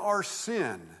in our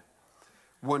sin,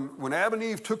 when Adam and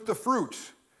Eve took the fruit,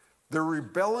 they're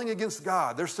rebelling against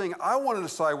God. They're saying, I want to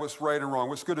decide what's right and wrong,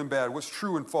 what's good and bad, what's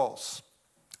true and false.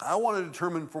 I want to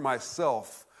determine for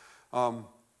myself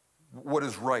what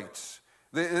is right.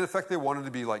 In effect, they wanted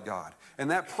to be like God.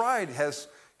 And that pride has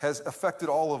affected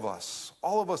all of us.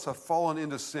 All of us have fallen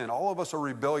into sin. All of us are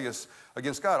rebellious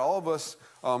against God. All of us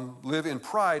live in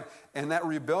pride. And that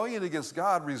rebellion against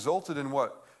God resulted in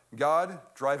what? God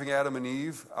driving Adam and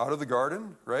Eve out of the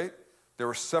garden, right? They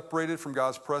were separated from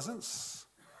God's presence.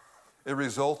 It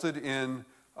resulted in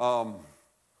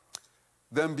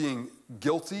them being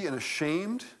guilty and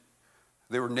ashamed.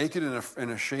 They were naked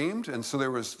and ashamed, and so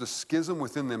there was the schism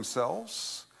within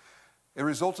themselves. It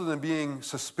resulted in being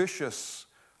suspicious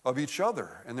of each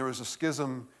other, and there was a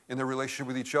schism in their relationship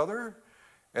with each other.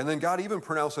 And then God even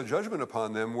pronounced a judgment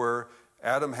upon them where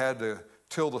Adam had to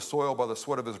till the soil by the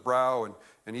sweat of his brow,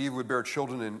 and Eve would bear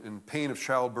children in pain of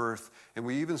childbirth. And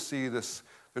we even see there's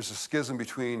a schism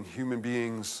between human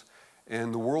beings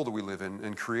and the world that we live in,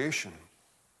 and creation.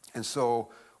 And so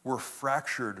we're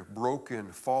fractured,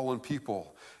 broken, fallen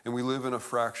people, and we live in a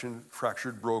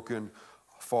fractured, broken,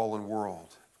 fallen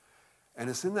world. And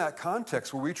it's in that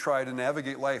context where we try to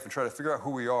navigate life and try to figure out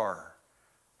who we are.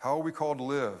 How are we called to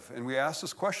live? And we ask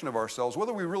this question of ourselves,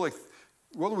 whether we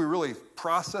really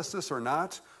process this or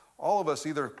not. All of us,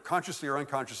 either consciously or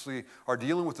unconsciously, are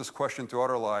dealing with this question throughout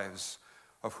our lives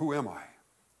of who am I?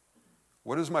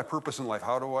 What is my purpose in life?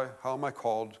 How am I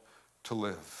called to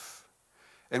live?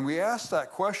 And we ask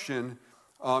that question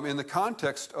in the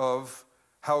context of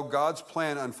how God's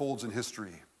plan unfolds in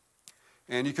history.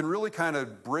 And you can really kind of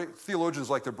theologians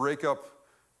like to break up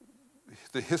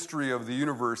the history of the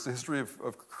universe, the history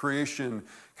of creation,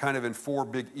 kind of in 4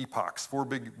 big epochs, 4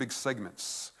 big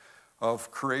segments of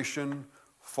creation,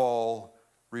 fall,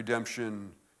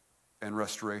 redemption, and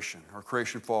restoration, or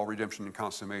creation, fall, redemption, and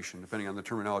consummation, depending on the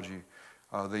terminology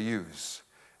they use.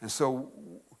 And so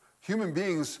human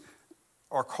beings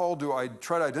are called to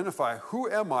try to identify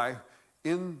who am I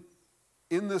in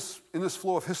this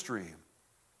flow of history.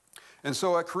 And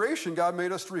so at creation, God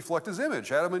made us to reflect his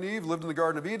image. Adam and Eve lived in the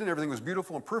Garden of Eden. Everything was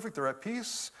beautiful and perfect. They're at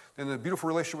peace in a beautiful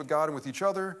relationship with God and with each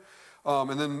other.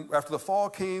 And then after the fall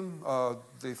came,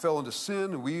 they fell into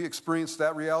sin, and we experienced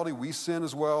that reality. We sin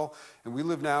as well. And we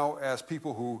live now as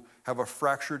people who have a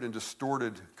fractured and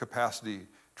distorted capacity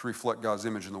to reflect God's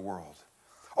image in the world.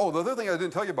 Oh, the other thing I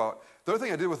didn't tell you about, the other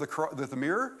thing I did with the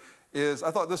mirror is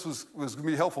I thought this was going to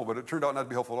be helpful, but it turned out not to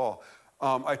be helpful at all.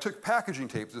 I took packaging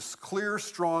tape, this clear,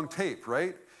 strong tape,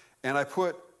 right? And I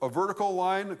put a vertical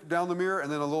line down the mirror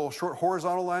and then a little short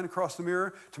horizontal line across the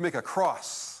mirror to make a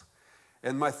cross.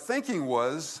 And my thinking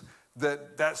was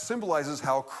that symbolizes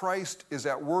how Christ is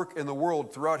at work in the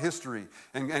world throughout history.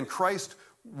 And Christ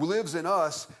lives in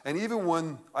us, and even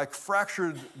when I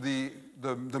fractured the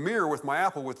mirror with my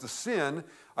apple, with the sin,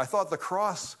 I thought the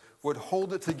cross would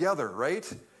hold it together,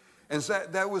 right? And so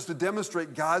that was to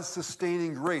demonstrate God's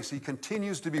sustaining grace. He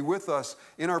continues to be with us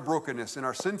in our brokenness, in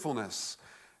our sinfulness.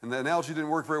 And the analogy didn't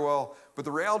work very well, but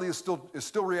the reality is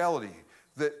still reality.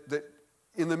 That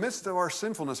in the midst of our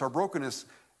sinfulness, our brokenness,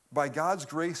 by God's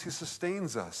grace, he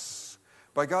sustains us.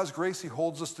 By God's grace, he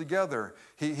holds us together.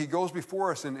 He goes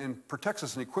before us and protects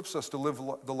us and equips us to live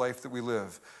the life that we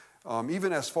live,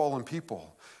 even as fallen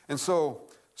people. And so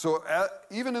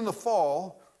even in the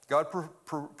fall, God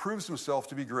proves himself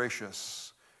to be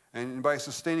gracious. And by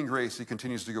sustaining grace, he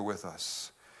continues to go with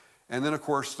us. And then, of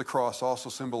course, the cross also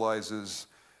symbolizes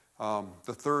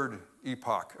the third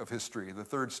epoch of history, the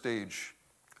third stage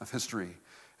of history,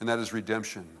 and that is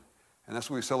redemption. And that's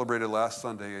what we celebrated last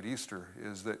Sunday at Easter,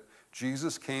 is that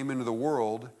Jesus came into the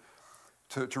world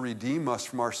to redeem us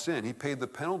from our sin. He paid the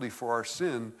penalty for our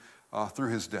sin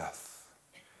through his death.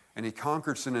 And he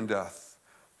conquered sin and death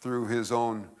through his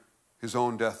own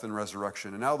death and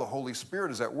resurrection. And now the Holy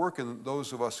Spirit is at work in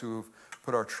those of us who've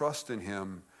put our trust in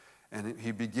him. And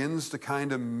he begins to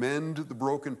kind of mend the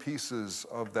broken pieces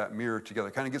of that mirror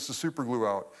together. Kind of gets the super glue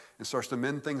out and starts to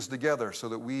mend things together so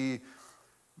that we,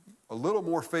 a little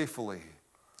more faithfully,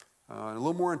 and a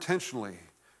little more intentionally,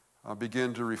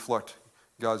 begin to reflect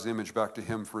God's image back to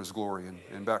him for his glory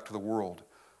and back to the world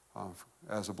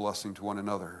as a blessing to one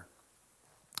another.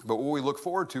 But what we look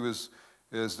forward to is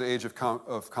the age of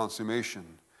consummation.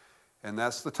 And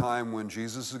that's the time when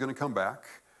Jesus is going to come back,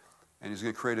 and he's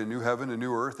going to create a new heaven, a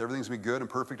new earth. Everything's going to be good and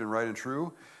perfect and right and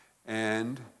true.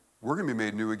 And we're going to be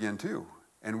made new again too.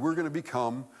 And we're going to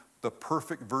become the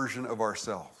perfect version of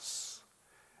ourselves.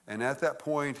 And at that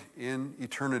point in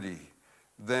eternity,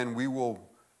 then we will,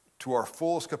 to our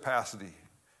fullest capacity,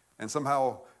 and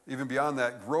somehow even beyond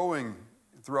that, growing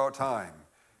throughout time,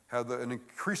 have an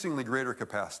increasingly greater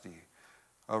capacity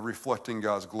of reflecting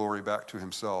God's glory back to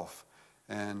himself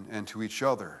and to each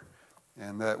other.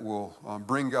 And that will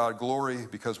bring God glory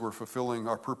because we're fulfilling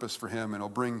our purpose for him, and it'll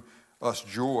bring us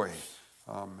joy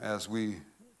as we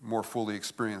more fully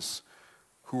experience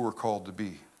who we're called to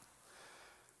be.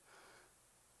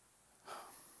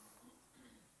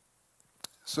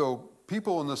 So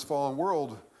people in this fallen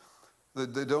world,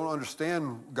 they don't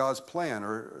understand God's plan,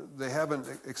 or they haven't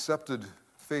accepted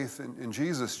faith in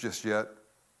Jesus just yet.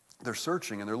 They're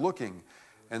searching and they're looking,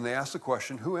 and they ask the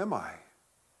question, who am I?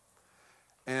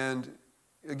 And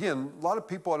again, a lot of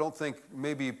people, I don't think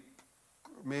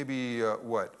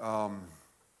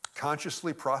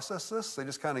consciously process this. They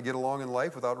just kind of get along in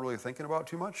life without really thinking about it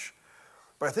too much.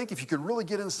 But I think if you could really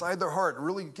get inside their heart,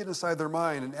 really get inside their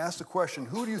mind and ask the question,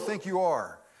 who do you think you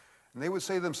are? And they would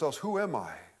say to themselves, who am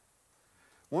I?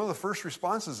 One of the first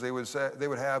responses they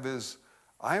would have is,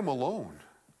 I am alone.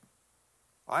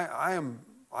 I am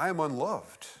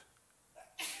unloved.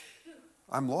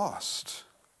 I'm lost.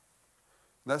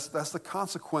 That's the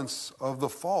consequence of the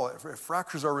fall. It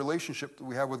fractures our relationship that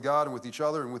we have with God and with each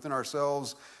other and within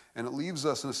ourselves, and it leaves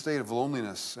us in a state of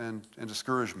loneliness and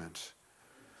discouragement.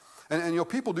 And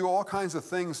people do all kinds of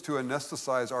things to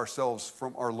anesthetize ourselves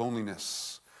from our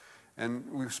loneliness. And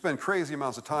we spend crazy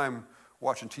amounts of time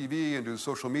watching TV and doing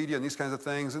social media and these kinds of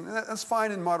things, and that's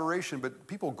fine in moderation, but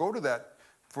people go to that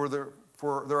for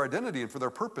their identity and for their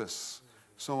purpose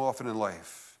so often in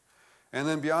life. And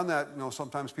then beyond that,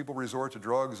 sometimes people resort to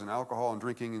drugs and alcohol and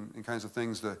drinking and kinds of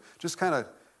things to just kind of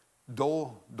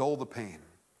dull the pain,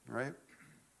 right?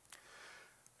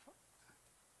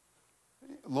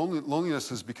 Loneliness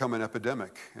has become an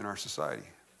epidemic in our society.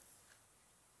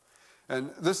 And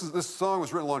this song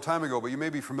was written a long time ago, but you may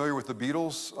be familiar with the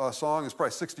Beatles song. It's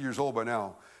probably 60 years old by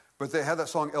now. But they had that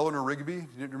song, Eleanor Rigby. Do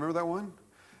you remember that one?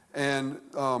 And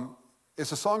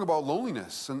it's a song about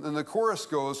loneliness. And the chorus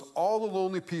goes, all the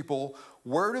lonely people,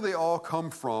 where do they all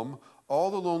come from? All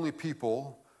the lonely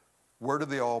people, where do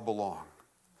they all belong?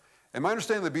 And my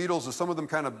understanding of the Beatles is some of them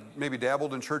kind of maybe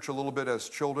dabbled in church a little bit as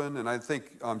children. And I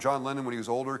think John Lennon, when he was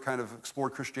older, kind of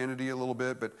explored Christianity a little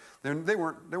bit. But they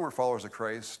weren't followers of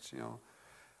Christ,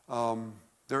 I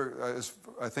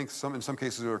think in some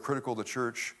cases they were critical of the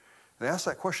church. They asked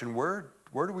that question, where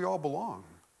do we all belong?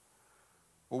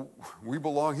 Well, we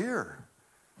belong here.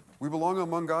 We belong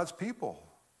among God's people.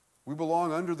 We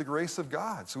belong under the grace of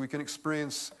God, so we can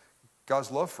experience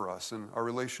God's love for us and our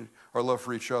love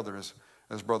for each other as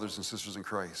brothers and sisters in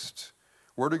Christ.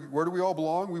 Where do we all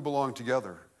belong? We belong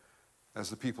together as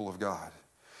the people of God.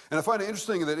 And I find it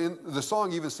interesting that the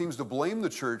song even seems to blame the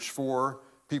church for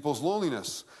people's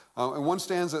loneliness. In one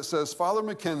stanza it says, Father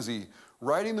Mackenzie,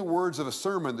 writing the words of a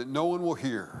sermon that no one will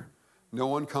hear, no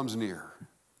one comes near.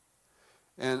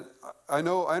 And I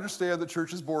understand that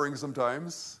church is boring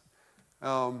sometimes.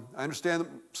 I understand that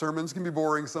sermons can be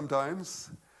boring sometimes.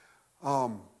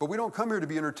 But we don't come here to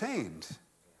be entertained,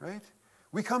 right?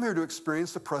 We come here to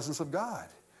experience the presence of God.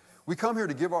 We come here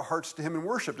to give our hearts to him in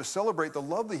worship, to celebrate the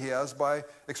love that he has by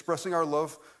expressing our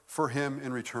love for him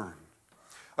in return.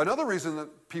 Another reason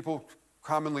that people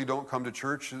commonly don't come to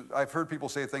church, I've heard people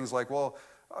say things like, well,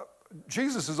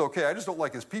 Jesus is okay, I just don't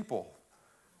like his people,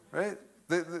 right?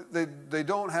 They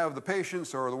don't have the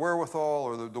patience or the wherewithal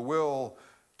or the will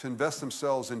to invest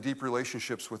themselves in deep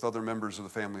relationships with other members of the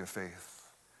family of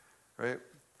faith, right?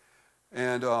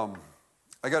 And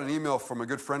I got an email from a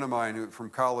good friend of mine from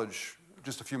college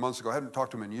just a few months ago. I hadn't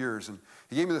talked to him in years. And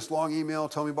he gave me this long email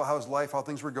telling me about how his life, how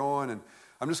things were going. And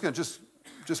I'm just going to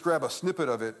just grab a snippet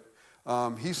of it.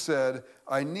 He said,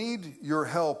 I need your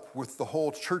help with the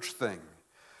whole church thing.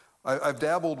 I've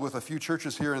dabbled with a few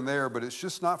churches here and there, but it's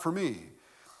just not for me.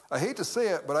 I hate to say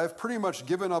it, but I've pretty much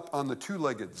given up on the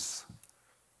two-leggeds.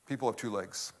 People have two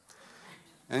legs.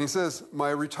 And he says, my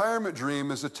retirement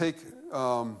dream is to take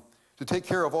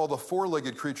care of all the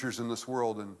four-legged creatures in this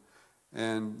world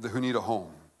and who need a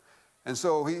home. And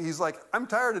so he's like, I'm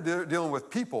tired of dealing with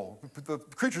people. The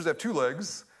creatures have two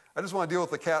legs. I just want to deal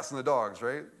with the cats and the dogs,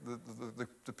 right?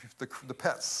 The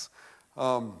pets.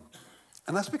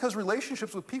 And that's because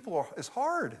relationships with people is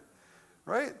hard,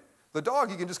 right? The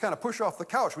dog, you can just kind of push off the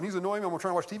couch. When he's annoying me, I'm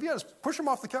trying to watch TV, I just push him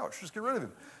off the couch. Just get rid of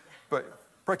him. But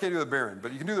probably can't do the Baron.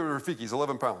 But you can do the Rafiki. He's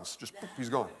 11 pounds. Just, he's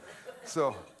gone.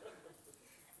 So,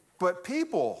 but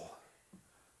people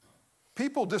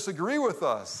disagree with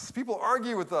us. People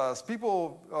argue with us.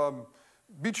 People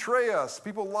betray us.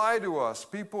 People lie to us.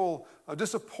 People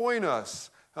disappoint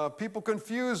us. People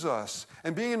confuse us.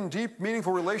 And being in deep,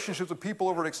 meaningful relationships with people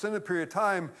over an extended period of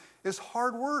time is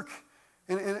hard work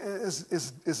and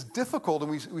is difficult,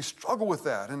 and we struggle with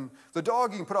that. And the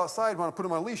dog you can put outside, want to put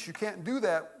him on a leash, you can't do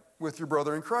that with your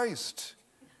brother in Christ.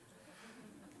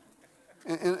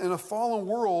 In a fallen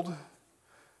world,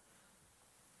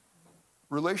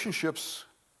 relationships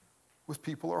with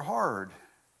people are hard.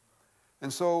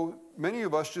 And so many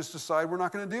of us just decide we're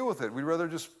not going to deal with it. We'd rather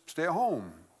just stay at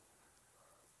home.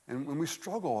 And when we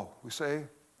struggle, we say,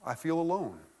 I feel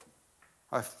alone.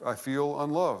 I feel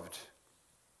unloved.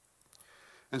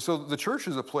 And so the church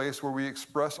is a place where we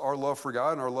express our love for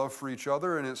God and our love for each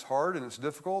other, and it's hard and it's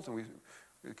difficult, and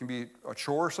it can be a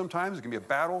chore sometimes, it can be a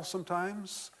battle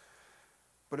sometimes,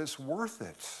 but it's worth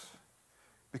it.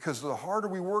 Because the harder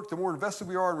we work, the more invested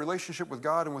we are in relationship with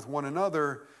God and with one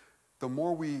another, the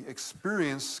more we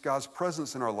experience God's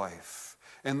presence in our life.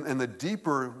 And the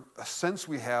deeper sense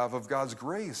we have of God's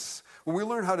grace. When we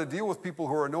learn how to deal with people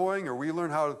who are annoying, or we learn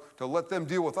how to let them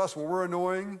deal with us when we're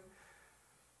annoying,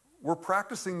 we're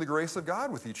practicing the grace of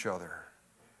God with each other.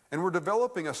 And we're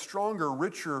developing a stronger,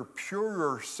 richer,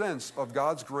 purer sense of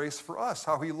God's grace for us,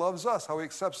 how he loves us, how he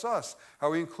accepts us,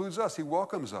 how he includes us, he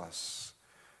welcomes us.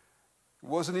 It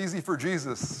wasn't easy for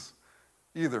Jesus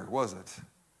either, was it?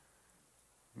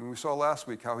 And we saw last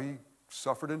week how he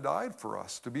suffered and died for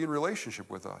us, to be in relationship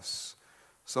with us.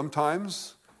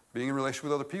 Sometimes being in relationship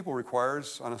with other people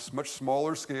requires, on a much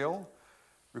smaller scale,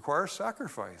 requires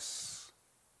sacrifice,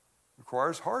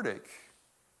 requires heartache,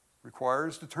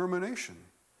 requires determination,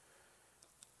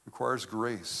 requires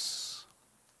grace.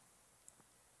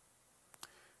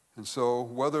 And so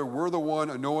whether we're the one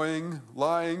annoying,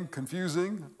 lying,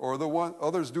 confusing, or the one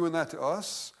others doing that to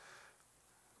us,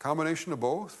 combination of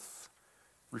both,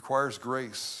 requires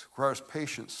grace, requires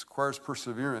patience, requires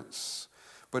perseverance.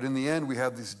 But in the end, we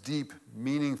have these deep,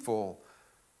 meaningful,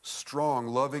 strong,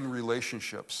 loving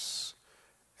relationships.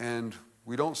 And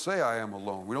we don't say, I am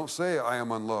alone. We don't say, I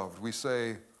am unloved. We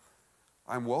say,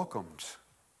 I'm welcomed.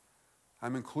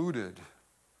 I'm included.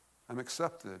 I'm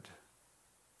accepted.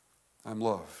 I'm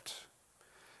loved.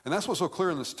 And that's what's so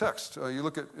clear in this text. You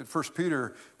look at 1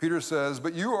 Peter, Peter says,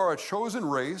 but you are a chosen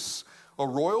race, a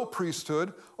royal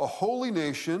priesthood, a holy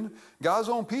nation, God's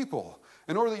own people,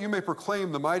 in order that you may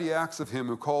proclaim the mighty acts of him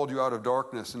who called you out of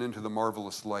darkness and into the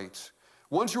marvelous light.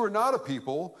 Once you were not a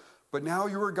people, but now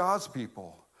you are God's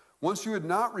people. Once you had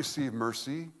not received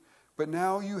mercy, but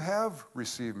now you have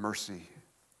received mercy.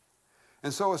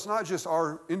 And so it's not just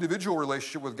our individual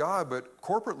relationship with God, but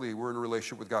corporately we're in a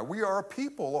relationship with God. We are a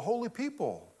people, a holy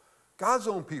people, God's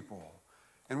own people,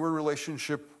 and we're in a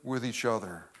relationship with each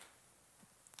other.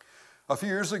 A few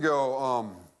years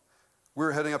ago, we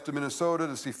were heading up to Minnesota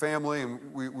to see family,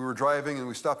 and we were driving, and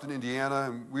we stopped in Indiana,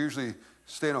 and we usually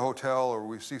stay in a hotel or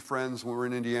we see friends when we're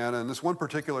in Indiana. And this one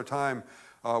particular time,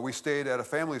 we stayed at a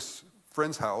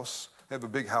friend's house. They have a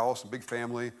big house, a big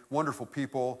family, wonderful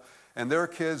people, and their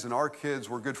kids and our kids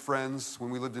were good friends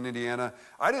when we lived in Indiana.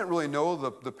 I didn't really know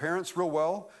the parents real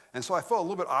well, and so I felt a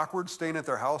little bit awkward staying at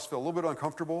their house, felt a little bit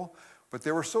uncomfortable, but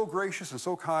they were so gracious and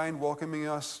so kind, welcoming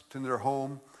us to their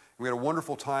home. We had a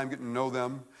wonderful time getting to know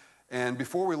them. And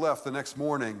before we left the next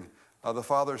morning, the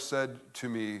father said to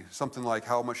me something like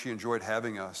how much he enjoyed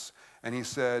having us. And he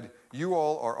said, you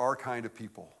all are our kind of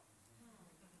people.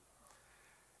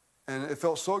 And it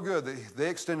felt so good that they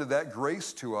extended that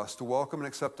grace to us to welcome and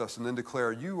accept us and then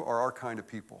declare, you are our kind of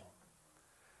people.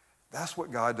 That's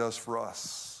what God does for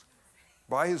us.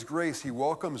 By his grace, he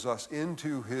welcomes us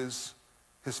into his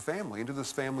family, into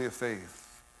this family of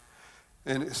faith.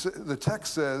 And the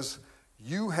text says,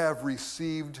 you have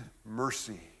received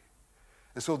mercy.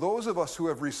 And so those of us who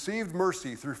have received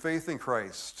mercy through faith in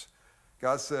Christ,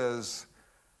 God says,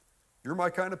 you're my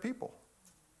kind of people.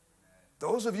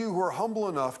 Those of you who are humble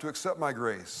enough to accept my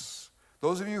grace,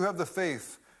 those of you who have the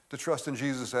faith to trust in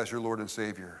Jesus as your Lord and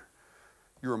Savior,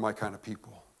 you are my kind of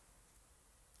people.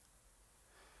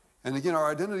 And again, our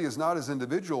identity is not as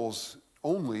individuals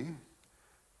only,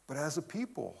 but as a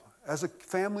people, as a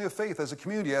family of faith, as a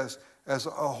community, as a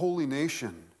holy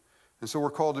nation. And so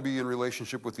we're called to be in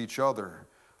relationship with each other,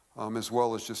 as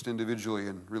well as just individually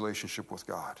in relationship with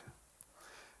God.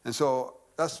 And so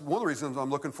that's one of the reasons I'm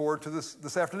looking forward to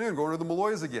this afternoon, going to the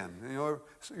Malloys again. You know,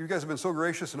 you guys have been so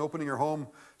gracious in opening your home.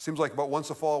 Seems like about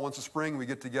once a fall, once a spring, we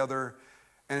get together.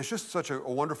 And it's just such a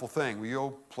wonderful thing. We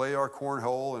go play our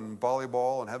cornhole and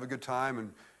volleyball and have a good time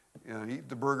and, you know, eat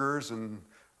the burgers and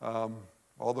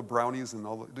all the brownies and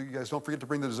all the, you guys don't forget to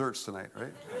bring the desserts tonight,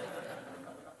 right?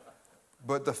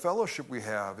 But the fellowship we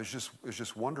have is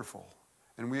just wonderful.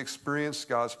 And we experience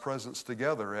God's presence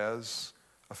together as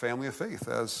a family of faith,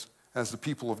 as the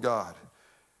people of God.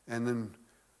 And then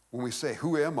when we say,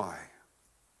 who am I?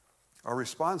 Our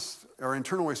response, our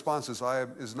internal response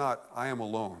is not, I am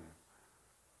alone.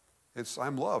 It's,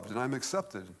 I'm loved and I'm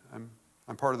accepted.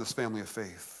 I'm part of this family of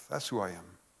faith. That's who I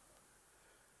am.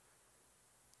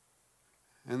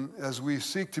 And as we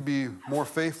seek to be more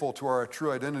faithful to our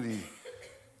true identity,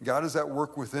 God is at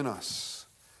work within us.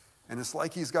 And it's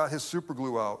like he's got his super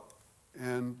glue out,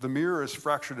 and the mirror is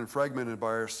fractured and fragmented by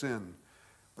our sin.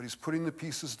 But he's putting the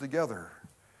pieces together.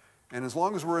 And as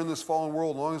long as we're in this fallen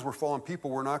world, as long as we're fallen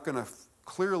people, we're not going to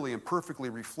clearly and perfectly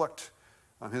reflect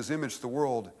on his image to the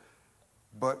world.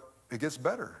 But it gets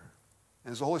better.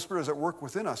 And as the Holy Spirit is at work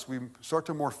within us, we start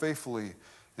to more faithfully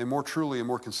and more truly and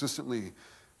more consistently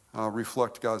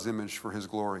reflect God's image for his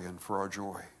glory and for our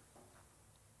joy.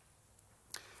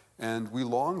 And we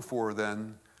long for,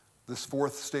 then, this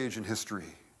fourth stage in history.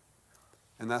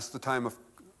 And that's the time of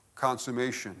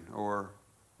consummation or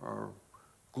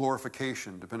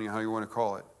glorification, depending on how you want to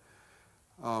call it.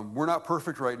 We're not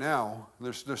perfect right now.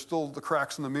 There's still the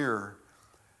cracks in the mirror.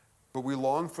 But we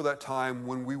long for that time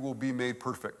when we will be made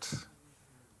perfect,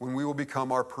 when we will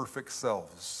become our perfect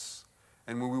selves.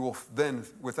 And when we will then,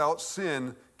 without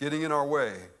sin getting in our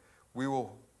way, we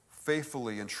will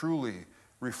faithfully and truly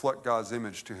reflect God's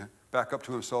image to back up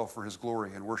to himself for his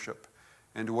glory and worship,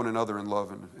 and to one another in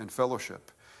love and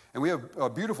fellowship. And we have a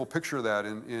beautiful picture of that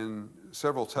in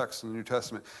several texts in the New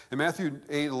Testament. In Matthew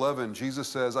 8:11, Jesus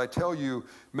says, I tell you,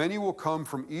 many will come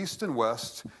from east and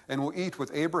west and will eat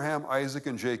with Abraham, Isaac,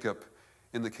 and Jacob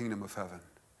in the kingdom of heaven.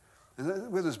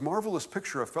 And with this marvelous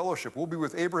picture of fellowship, we'll be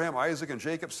with Abraham, Isaac, and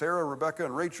Jacob, Sarah, Rebecca,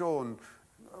 and Rachel, and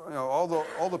all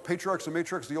the patriarchs and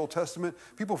matriarchs of the Old Testament,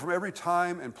 people from every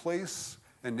time and place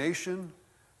and nation,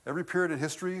 every period in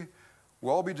history.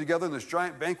 We'll all be together in this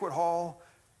giant banquet hall,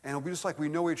 and it'll be just like we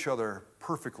know each other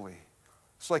perfectly.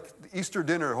 It's like the Easter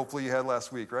dinner, hopefully you had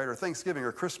last week, right? Or Thanksgiving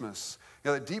or Christmas.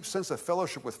 You know, that deep sense of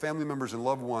fellowship with family members and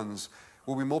loved ones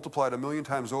will be multiplied 1,000,000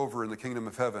 times over in the kingdom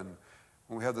of heaven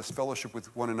when we have this fellowship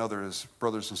with one another as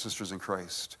brothers and sisters in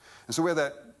Christ. And so we have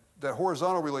that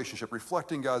horizontal relationship,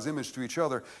 reflecting God's image to each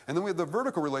other. And then we have the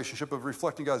vertical relationship of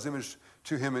reflecting God's image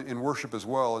to him in worship as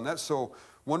well. And that's so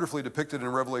wonderfully depicted in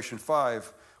Revelation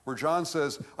 5, where John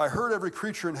says, I heard every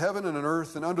creature in heaven and on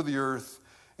earth and under the earth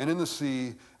and in the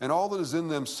sea, and all that is in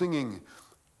them singing,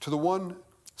 to the one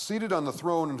seated on the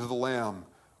throne and to the Lamb,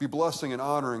 be blessing and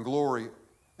honor and glory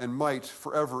and might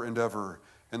forever and ever.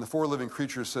 And the four living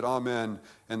creatures said, Amen,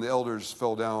 and the elders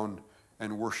fell down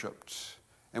and worshiped.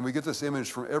 And we get this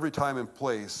image from every time and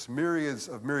place, myriads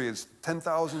of myriads,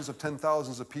 10,000s of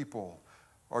 10,000s of people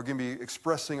are going to be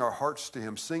expressing our hearts to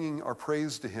him, singing our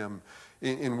praise to him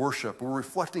in worship. We're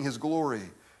reflecting his glory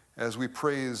as we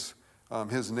praise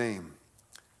his name.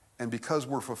 And because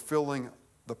we're fulfilling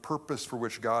the purpose for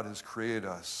which God has created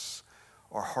us,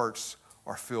 our hearts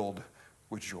are filled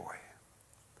with joy.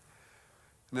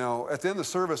 Now, at the end of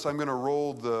the service, I'm going to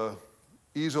roll the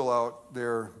easel out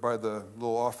there by the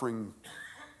little offering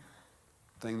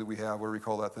thing that we have, whatever we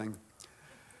call that thing.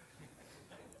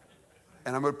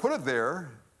 And I'm going to put it there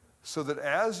so that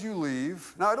as you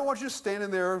leave, now I don't want you just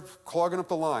standing there clogging up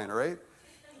the line, all right?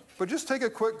 But just take a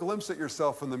quick glimpse at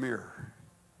yourself in the mirror.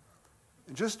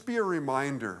 And just be a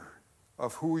reminder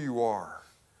of who you are,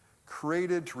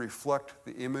 created to reflect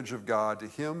the image of God to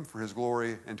him for his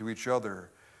glory and to each other,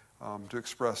 to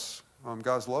express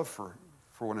God's love for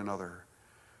one another.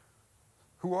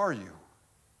 Who are you?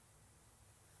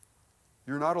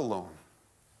 You're not alone.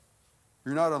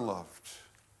 You're not unloved.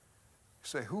 You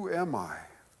say, who am I?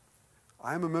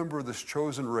 I am a member of this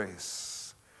chosen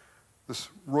race, this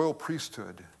royal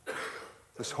priesthood,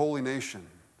 this holy nation.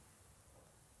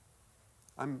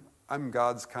 I'm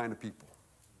God's kind of people.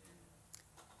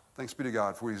 Thanks be to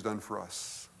God for what he's done for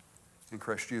us. In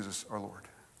Christ Jesus our Lord.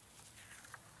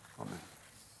 Amen.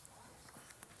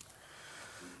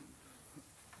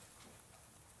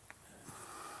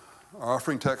 Our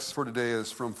offering text for today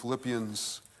is from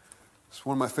Philippians. It's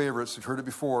one of my favorites. You've heard it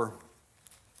before.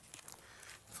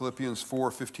 Philippians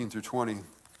 4:15 through 20.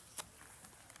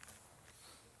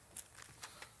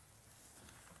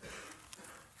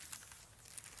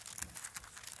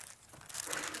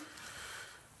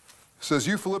 It says,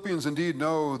 "You Philippians indeed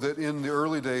know that in the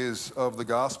early days of the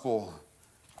gospel,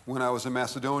 when I was in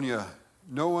Macedonia,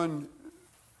 no one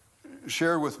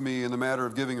shared with me in the matter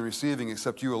of giving and receiving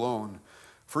except you alone.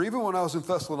 For even when I was in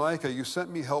Thessalonica, you sent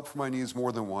me help for my needs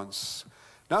more than once.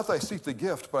 Not that I seek the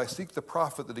gift, but I seek the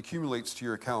profit that accumulates to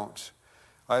your account.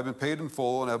 I have been paid in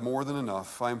full and have more than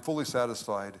enough. I am fully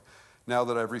satisfied now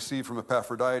that I've received from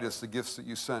Epaphroditus the gifts that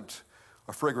you sent,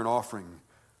 a fragrant offering,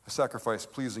 a sacrifice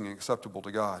pleasing and acceptable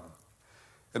to God.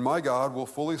 And my God will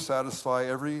fully satisfy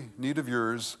every need of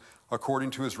yours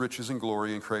according to his riches and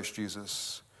glory in Christ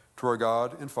Jesus. To our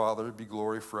God and Father be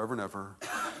glory forever and ever.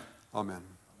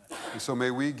 Amen." And so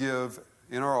may we give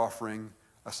in our offering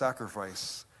a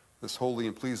sacrifice that's holy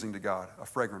and pleasing to God, a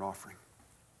fragrant offering.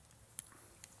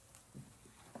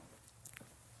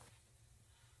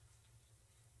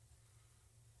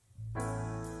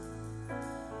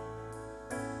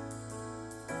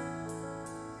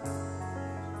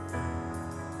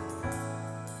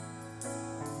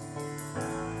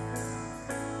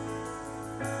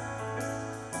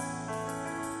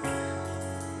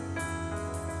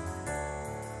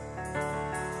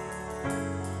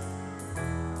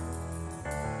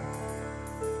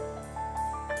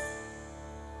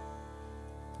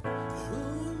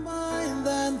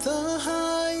 The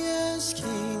highest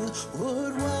King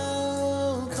would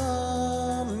welcome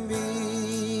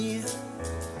me.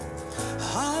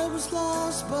 I was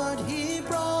lost, but he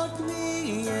brought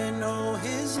me in. Oh,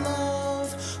 his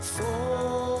love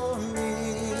for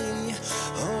me.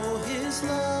 Oh, his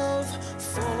love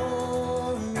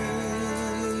for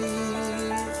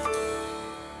me.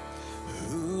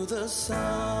 Who the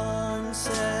sun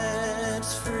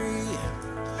sets free,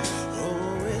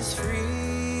 oh, is free.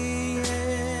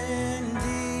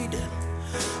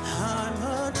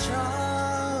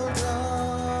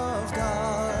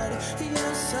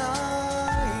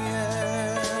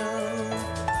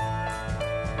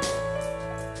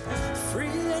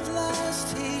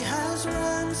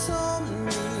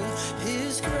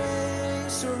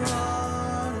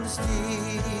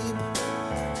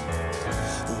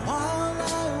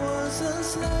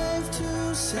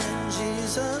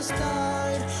 Jesus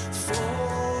died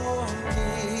for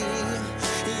me.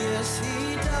 Yes,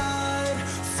 he died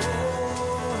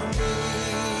for me.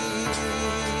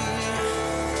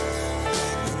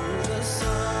 Who the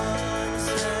sun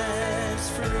sets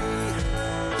free,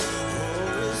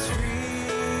 oh, is free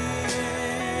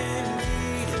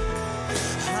indeed.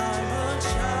 I'm a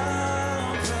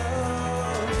child of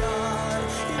God.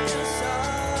 Yes, I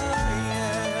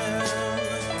am.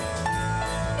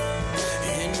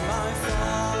 In my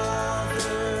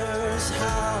Father's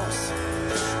house,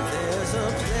 there's a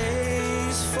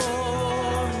place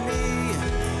for me.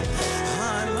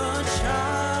 I'm a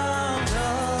child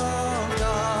of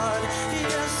God.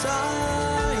 Yes, I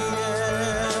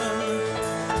am.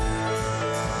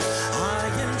 I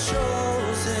am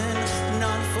chosen,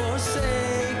 not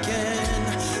forsaken.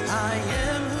 I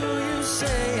am who you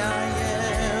say I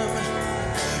am.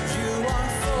 You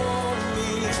are for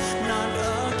me, not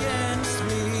against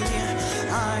me.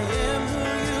 I am who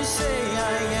you say I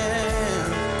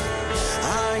am. I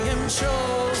am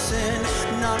chosen,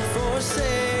 not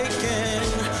forsaken.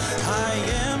 I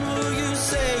am who you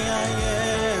say I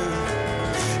am.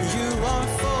 You are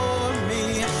for me,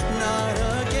 not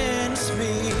against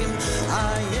me. I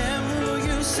am who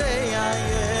you say I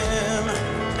am.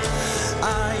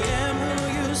 I am who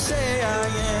you say I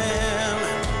am.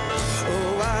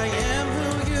 Oh, I am who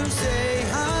you say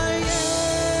I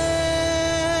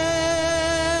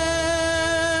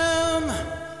am.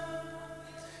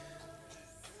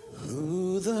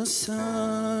 Who the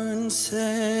sun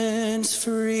sets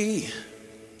free,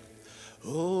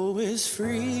 oh, is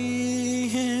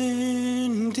free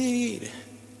indeed.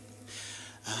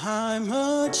 I'm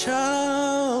a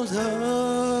child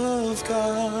of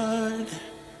God.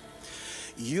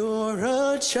 You're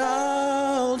a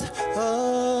child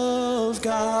of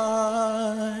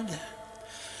God.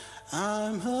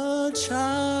 I'm a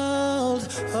child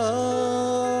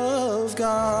of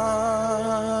God.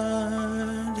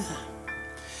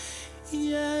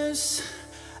 Yes,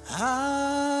 I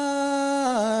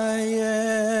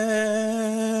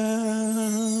am.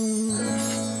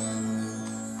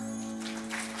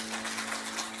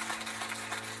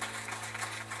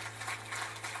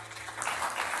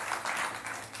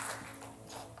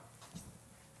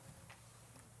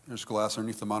 There's glass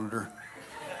underneath the monitor.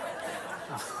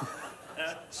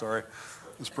 Sorry.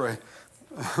 Let's pray.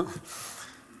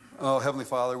 Oh, Heavenly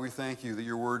Father, we thank you that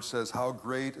your word says, how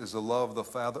great is the love the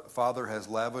Father has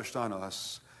lavished on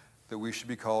us, that we should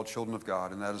be called children of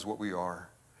God, and that is what we are.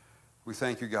 We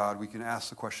thank you, God. We can ask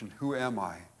the question, who am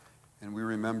I? And we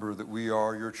remember that we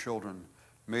are your children,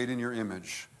 made in your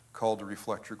image, called to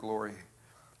reflect your glory.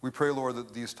 We pray, Lord,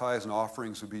 that these tithes and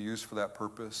offerings would be used for that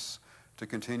purpose, to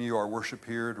continue our worship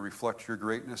here, to reflect your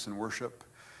greatness in worship,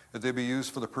 that they be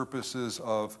used for the purposes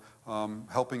of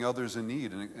helping others in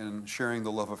need and sharing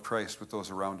the love of Christ with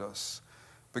those around us.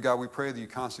 But God, we pray that you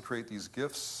consecrate these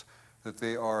gifts, that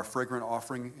they are a fragrant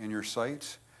offering in your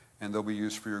sight, and they'll be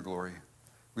used for your glory.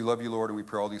 We love you, Lord, and we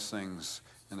pray all these things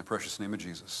in the precious name of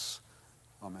Jesus.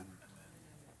 Amen.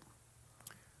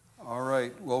 All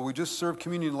right. Well, we just served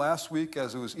communion last week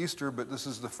as it was Easter, but this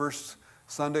is the first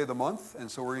Sunday of the month, and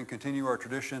so we're going to continue our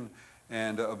tradition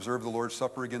and observe the Lord's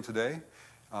Supper again today.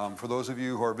 For those of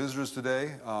you who are visitors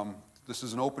today, this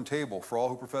is an open table for all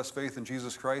who profess faith in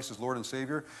Jesus Christ as Lord and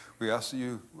Savior. We ask that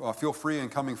you feel free in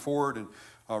coming forward and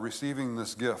receiving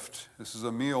this gift. This is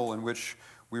a meal in which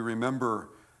we remember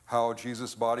how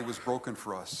Jesus' body was broken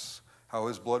for us, how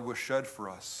his blood was shed for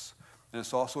us. And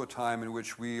it's also a time in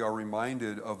which we are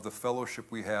reminded of the fellowship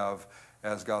we have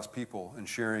as God's people and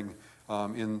sharing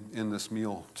in this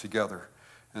meal together.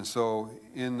 And so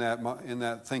in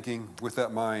that thinking, with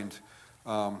that mind,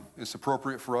 it's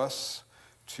appropriate for us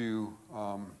to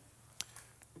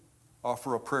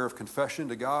offer a prayer of confession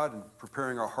to God and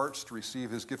preparing our hearts to receive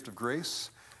his gift of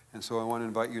grace. And so I want to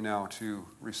invite you now to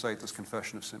recite this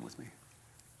confession of sin with me.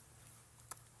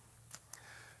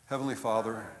 Heavenly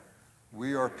Father,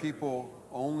 we are people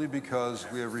only because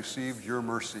we have received your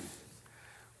mercy.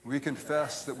 We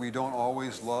confess that we don't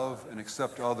always love and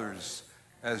accept others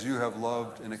as you have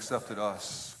loved and accepted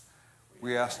us.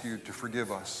 We ask you to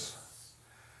forgive us.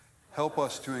 Help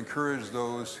us to encourage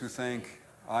those who think,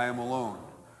 I am alone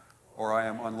or I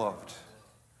am unloved.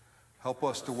 Help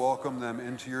us to welcome them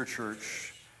into your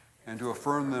church and to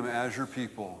affirm them as your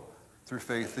people through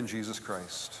faith in Jesus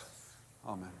Christ.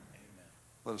 Amen.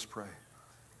 Let us pray.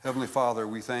 Heavenly Father,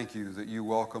 we thank you that you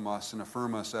welcome us and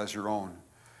affirm us as your own.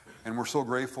 And we're so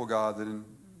grateful, God, that in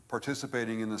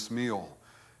participating in this meal,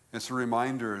 it's a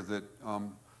reminder that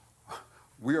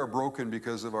we are broken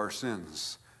because of our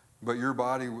sins. But your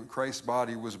body, Christ's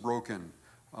body, was broken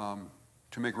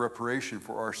to make reparation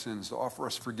for our sins, to offer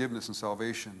us forgiveness and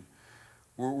salvation.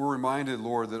 We're reminded,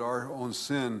 Lord, that our own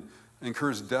sin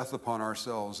incurs death upon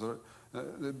ourselves,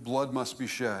 that blood must be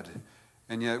shed.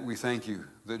 And yet we thank you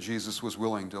that Jesus was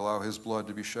willing to allow his blood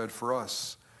to be shed for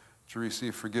us to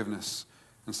receive forgiveness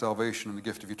and salvation and the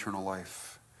gift of eternal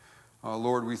life.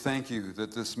 Lord, we thank you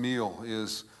that this meal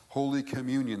is Holy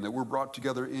Communion, that we're brought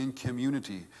together in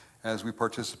community as we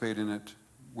participate in it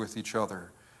with each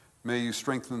other. May you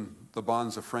strengthen the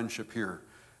bonds of friendship here,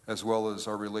 as well as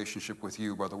our relationship with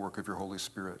you by the work of your Holy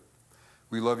Spirit.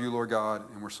 We love you, Lord God,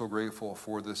 and we're so grateful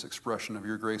for this expression of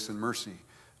your grace and mercy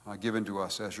given to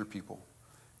us as your people.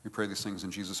 We pray these things in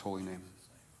Jesus' holy name.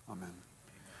 Amen.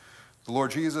 The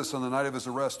Lord Jesus, on the night of his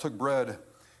arrest, took bread,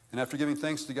 and after giving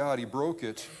thanks to God, he broke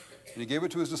it, and he gave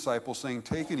it to his disciples, saying,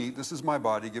 take and eat, this is my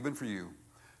body given for you.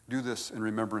 Do this in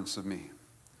remembrance of me.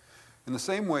 In the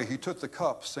same way, he took the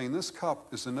cup, saying, this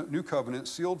cup is the new covenant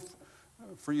sealed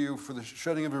for you for the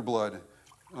shedding of your blood.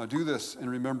 Do this in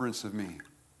remembrance of me.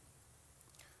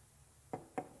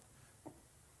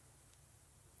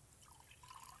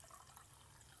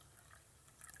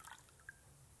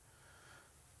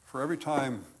 For every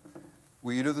time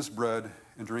we eat of this bread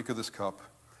and drink of this cup,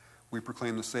 we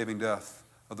proclaim the saving death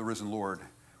of the risen Lord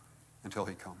until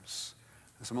he comes.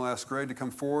 And so I'm going to ask Greg to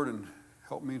come forward and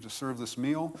help me to serve this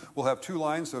meal. We'll have two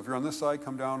lines, so if you're on this side,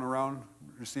 come down around,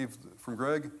 receive from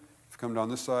Greg. If you come down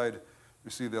this side,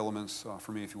 receive the elements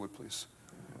for me, if you would, please.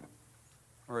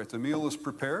 All right, the meal is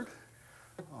prepared.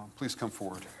 Please come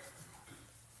forward.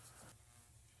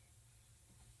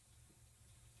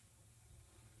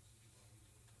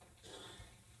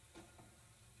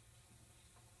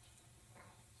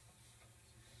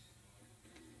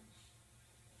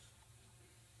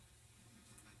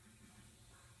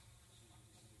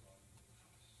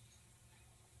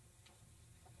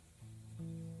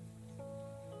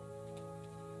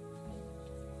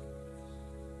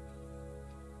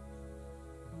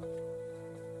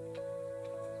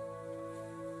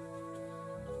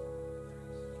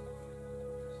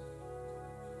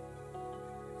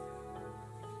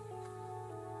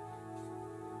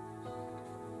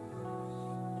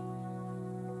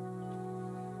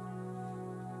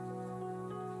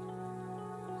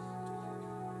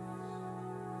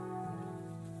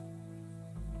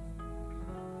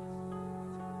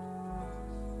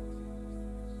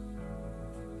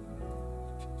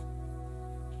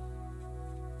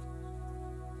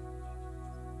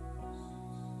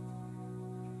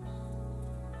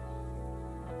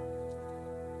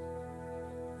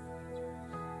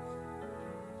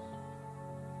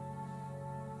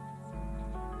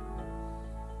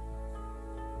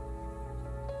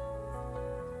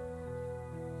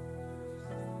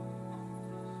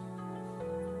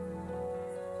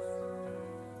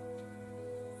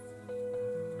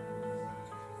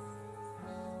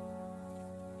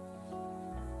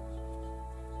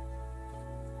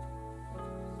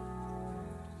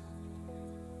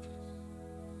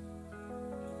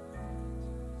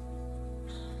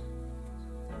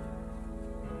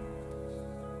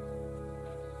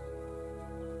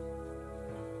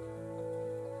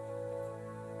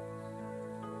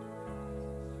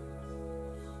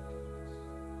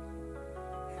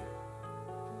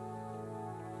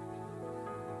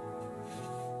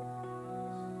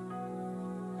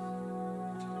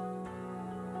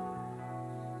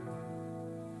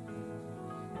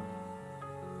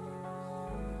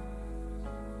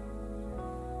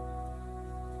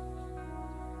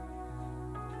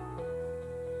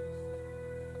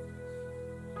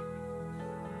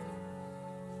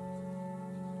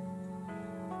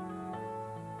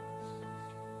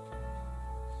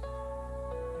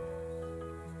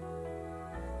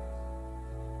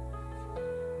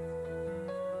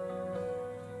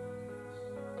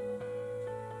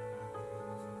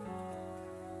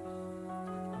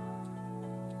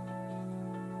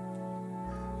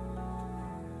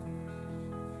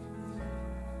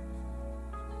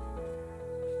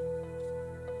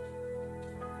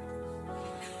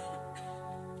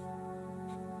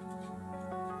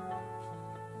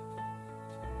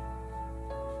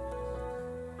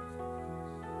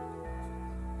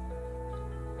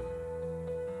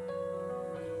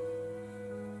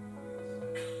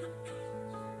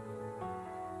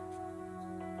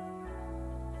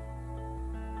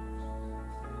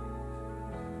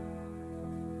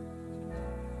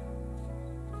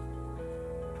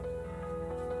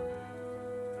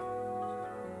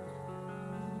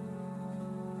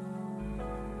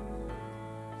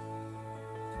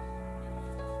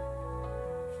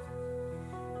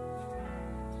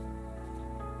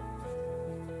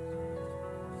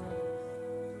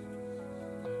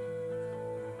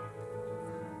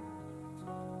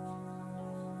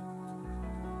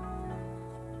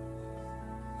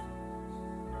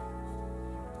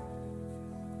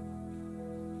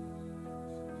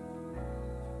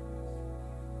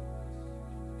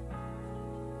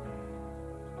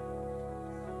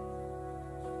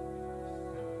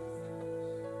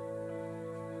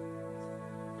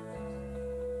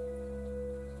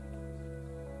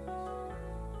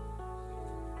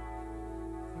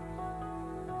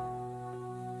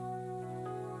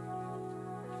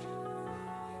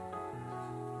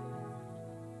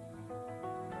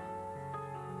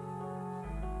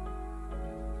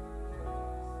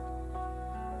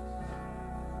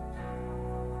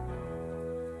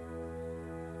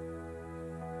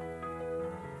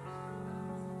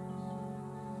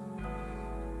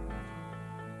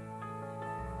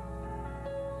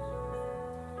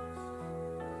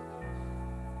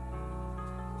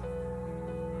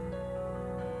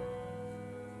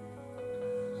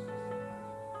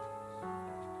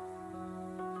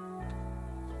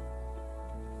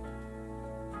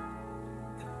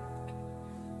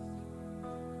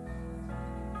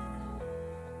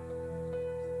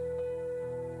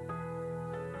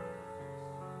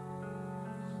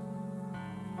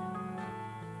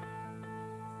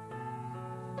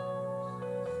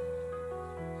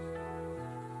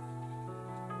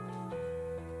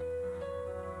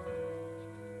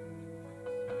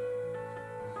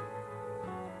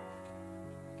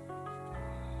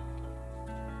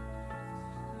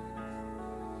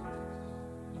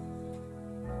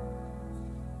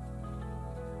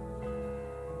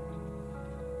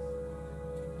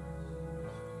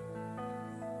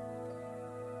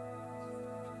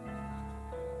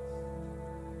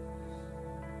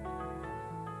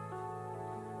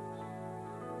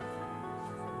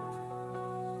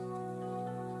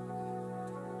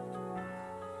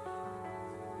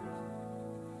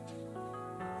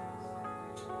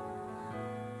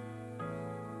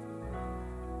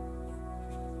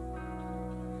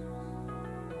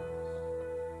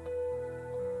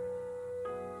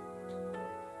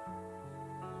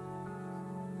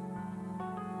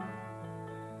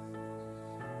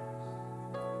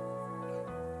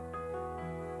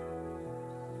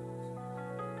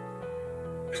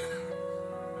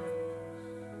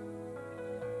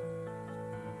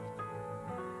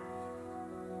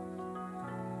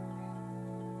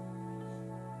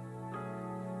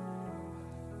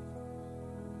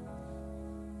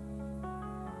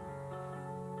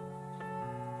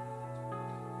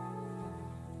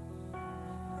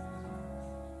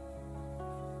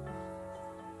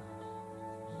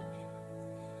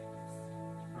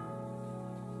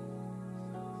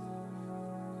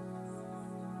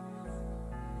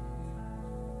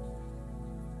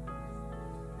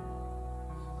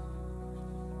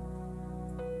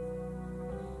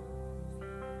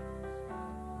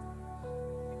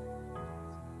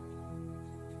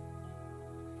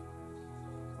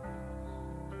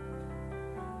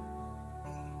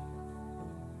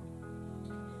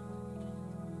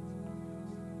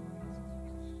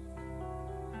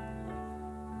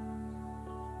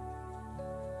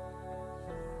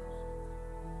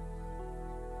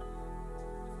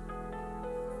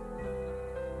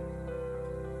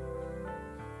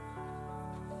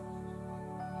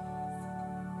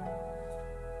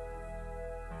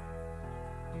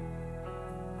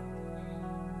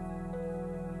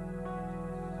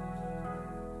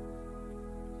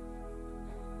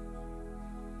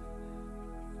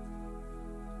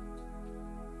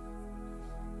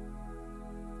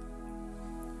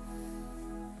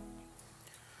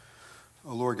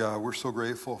 Oh, Lord God, we're so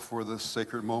grateful for this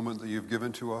sacred moment that you've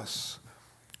given to us.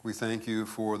 We thank you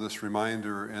for this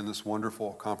reminder and this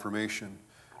wonderful confirmation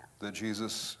that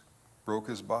Jesus broke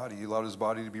his body. He allowed his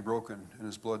body to be broken and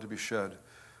his blood to be shed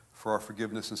for our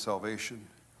forgiveness and salvation,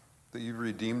 that you've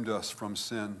redeemed us from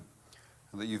sin,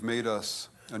 and that you've made us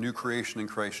a new creation in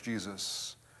Christ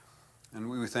Jesus. And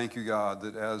we thank you, God,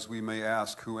 that as we may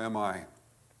ask, who am I?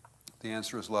 The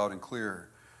answer is loud and clear,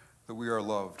 that we are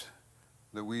loved,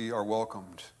 that we are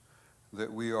welcomed,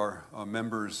 that we are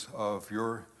members of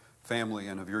your family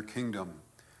and of your kingdom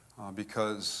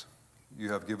because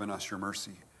you have given us your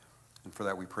mercy. And for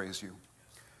that we praise you.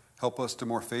 Help us to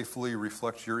more faithfully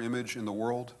reflect your image in the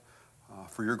world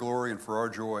for your glory and for our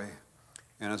joy,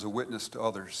 and as a witness to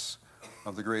others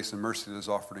of the grace and mercy that is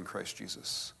offered in Christ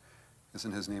Jesus. It's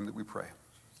in his name that we pray.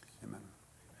 Amen.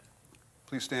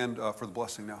 Please stand for the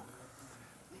blessing now.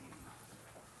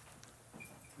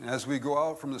 As we go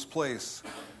out from this place,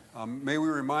 may we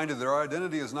be reminded that our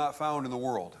identity is not found in the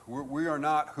world. We are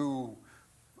not who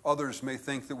others may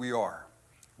think that we are.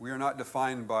 We are not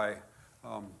defined by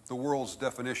the world's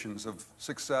definitions of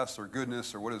success or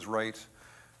goodness or what is right,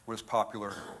 what is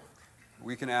popular.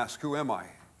 We can ask, who am I?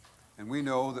 And we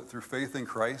know that through faith in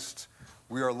Christ,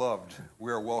 we are loved,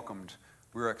 we are welcomed,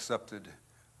 we are accepted,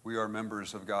 we are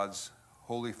members of God's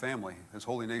holy family, his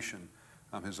holy nation,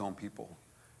 his own people.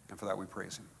 And for that we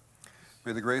praise him.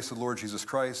 May the grace of the Lord Jesus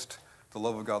Christ, the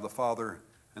love of God the Father,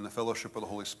 and the fellowship of the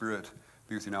Holy Spirit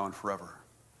be with you now and forever.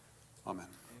 Amen.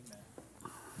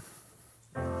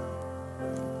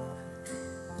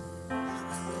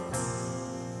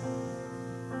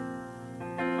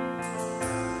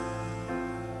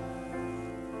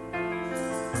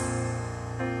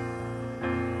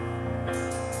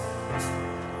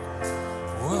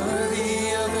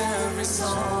 Worthy of every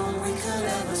song we could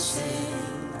ever sing,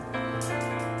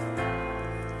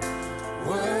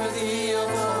 worthy of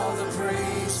all the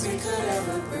praise we could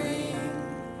ever bring,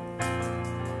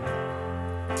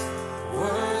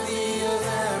 worthy of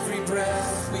every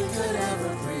breath we could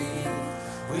ever breathe.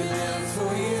 We live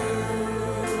for you.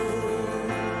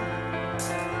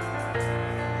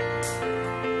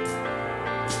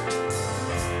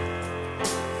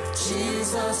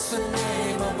 Jesus, the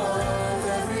name above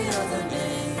every other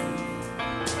name.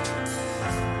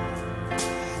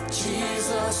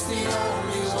 Jesus, the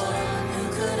only one who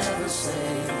could ever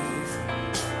save.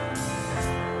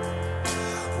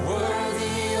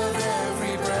 Worthy of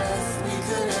every breath we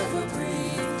could ever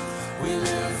breathe. We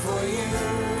live for you.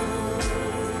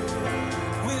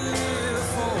 We live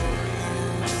for you.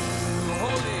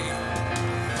 Holy,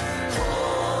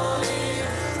 holy,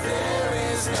 there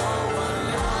is no one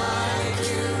like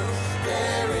you.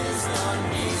 There is none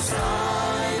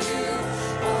beside you.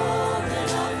 Open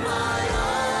up my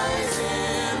eyes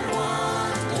in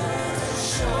wonder.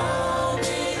 Show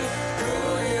me who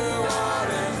you are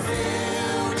and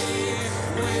fill me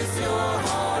with your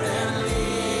heart and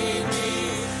lead me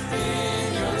in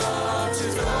your love to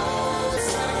those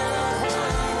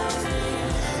around me.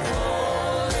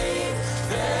 Holy,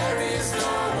 there is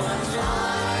no one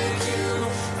like you.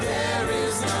 There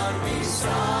is none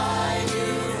beside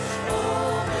you.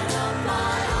 Open up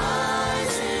my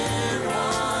eyes in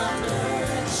wonder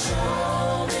and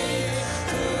show me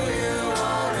who you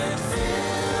are and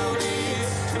fill me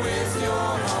with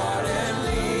your heart and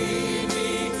lead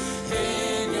me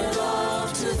in your love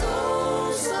to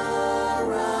those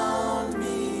around me.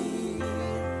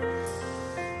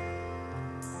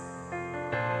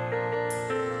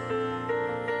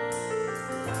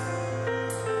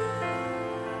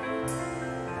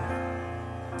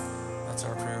 That's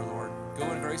our prayer, Lord.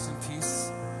 Go in grace and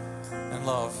peace and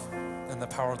love and the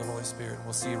power of the Holy Spirit.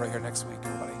 We'll see you right here next week,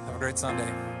 everybody. Have a great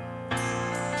Sunday.